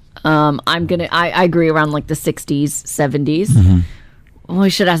 I agree around the 60s, 70s. Mm-hmm. Well, we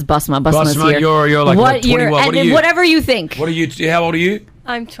should ask Basma. Basma's here. You're what 21. year? What are you? Whatever you think. What are you? How old are you?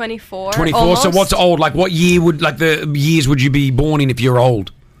 I'm 24. 24. Almost. So what's old? What year would the years would you be born in if you're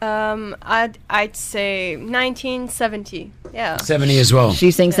old? I'd say 1970. Yeah. 70 as well.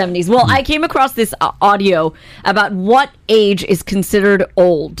 She's saying 70s. Well, I came across this audio about what age is considered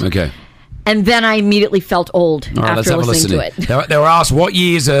old. Okay. And then I immediately felt old after listening to it. They were asked what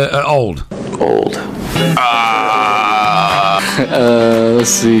years are old. Old. Let's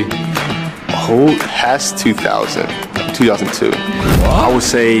see. Old has 2000. 2002. I would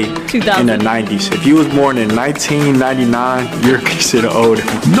say 2000. In the 90s. If you was born in 1999, you're considered old.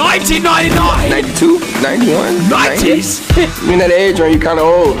 1999? 92? 91? 90s? You in that age or are you kind of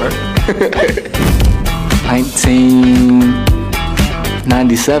old, huh?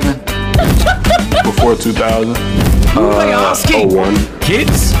 1997. Before 2000. Who are they asking? 01.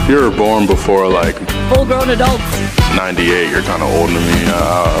 Kids? If you were born before full-grown adults. 98, you're kind of older than me.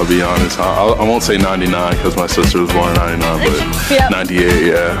 I'll be honest. I won't say 99 because my sister was born in 99, but yep. 98,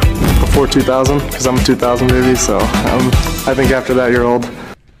 yeah. Before 2000, because I'm a 2000 baby, so I think after that you're old.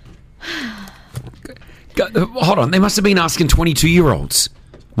 Hold on. They must have been asking 22-year-olds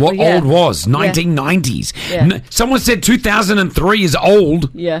what old was. 1990s. Yeah. Someone said 2003 is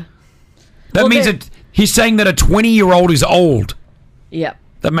old. Yeah. That means that he's saying that a 20-year-old is old. Yep.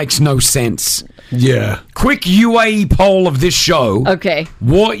 That makes no sense. Yeah. Quick UAE poll of this show. Okay.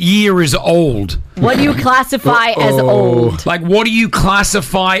 What year is old? What do you classify as old? Like, what do you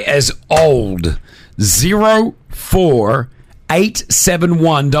classify as old?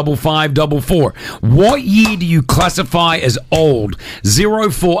 0487155544. What year do you classify as old?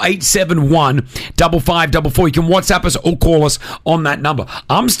 0487155544. You can WhatsApp us or call us on that number.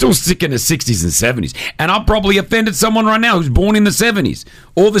 I'm still sticking to 60s and 70s, and I've probably offended someone right now who's born in the 70s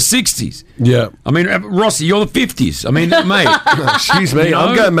or the 60s. Yeah. I mean, Rossi, you're the 50s. I mean, mate. Excuse me. You know?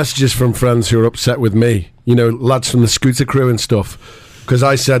 I'm getting messages from friends who are upset with me. You know, lads from the scooter crew and stuff. Because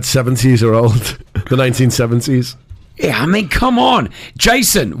I said 70s are old. The 1970s. Yeah, I mean, come on.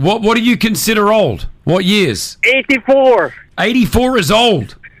 Jason, what do you consider old? What years? 84. 84 is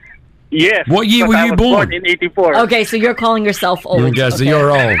old. Yes. What year were you born? In 84. Okay, so you're calling yourself old. Okay, so you're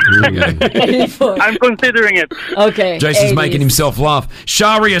old. Okay. 84. I'm considering it. Okay. Jason's 80s. making himself laugh.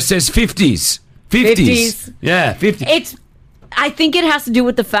 Sharia says 50s. 50s. Yeah, 50s. I think it has to do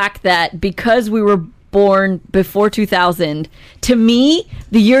with the fact that because we were born before 2000, to me,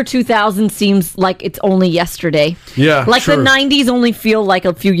 the year 2000 seems like it's only yesterday. Yeah, like true. the 90s only feel like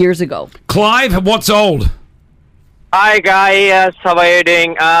a few years ago. Clive, what's old? Hi guys, how are you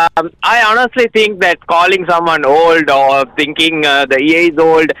doing? I honestly think that calling someone old or thinking the year is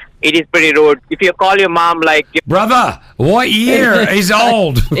old, it is pretty rude. If you call your mom like... Brother, what year is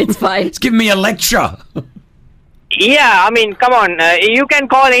old? It's fine. It's giving me a lecture. Yeah, I mean, come on. You can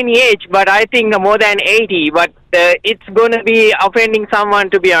call any age, but I think more than 80. But it's going to be offending someone,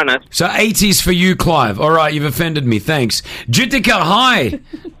 to be honest. So 80s for you, Clive. All right, you've offended me. Thanks. Jitika, hi.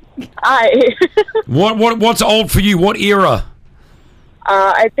 Hi. What's old for you? What era?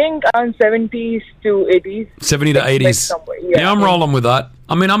 I think around 70s to 80s. 70 to 80s. Yeah, I'm rolling with that.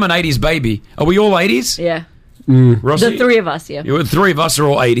 I mean, I'm an 80s baby. Are we all 80s? Yeah. Rossi? The three of us, yeah. The three of us are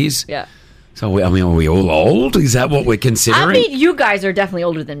all 80s. Yeah. So, are we all old? Is that what we're considering? I mean, you guys are definitely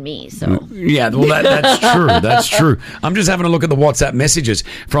older than me, so. Yeah, well, that's true. That's true. I'm just having a look at the WhatsApp messages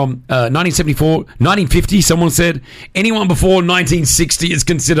from 1974, 1950. Someone said anyone before 1960 is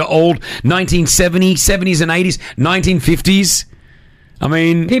considered old. 1970, 70s and 80s, 1950s. I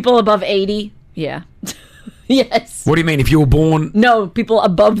mean, people above 80, yeah. Yes. What do you mean? If you were born? No, people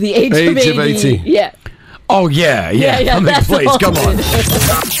above the age of 80. Yeah. Oh, yeah. I mean, please, come on.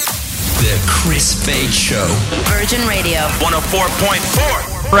 The Chris Fade Show. Virgin Radio.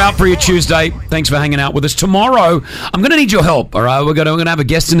 104.4. We're out for your Tuesday. Thanks for hanging out with us. Tomorrow, I'm going to need your help. All right, we're going to have a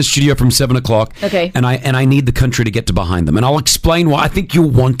guest in the studio from 7 o'clock. Okay. And I need the country to get to behind them, and I'll explain why. I think you'll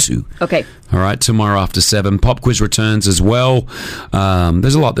want to. Okay. All right. Tomorrow after 7, pop quiz returns as well.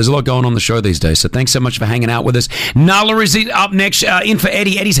 There's a lot going on the show these days. So thanks so much for hanging out with us. Nala is up next. In for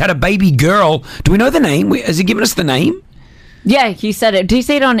Eddie. Eddie's had a baby girl. Do we know the name? Has he given us the name? Yeah, he said it. Did he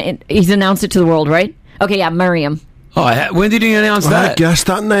say it on it? He's announced it to the world, right? Okay, yeah, Miriam. Oh, when did he announce that? I guessed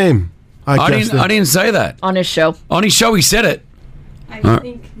that name. I didn't say that. On his show. On his show, he said it. I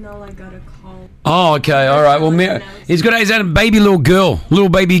think Nala got a call. Oh, okay. All right. Well, he's had a baby little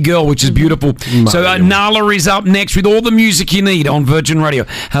baby girl, which is beautiful. So Nala is up next with all the music you need on Virgin Radio.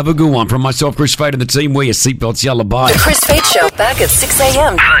 Have a good one. From myself, Chris Fade, and the team, wear your seatbelts. Yalla, bye. The Chris Fade Show, back at 6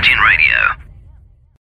 a.m. Virgin Radio.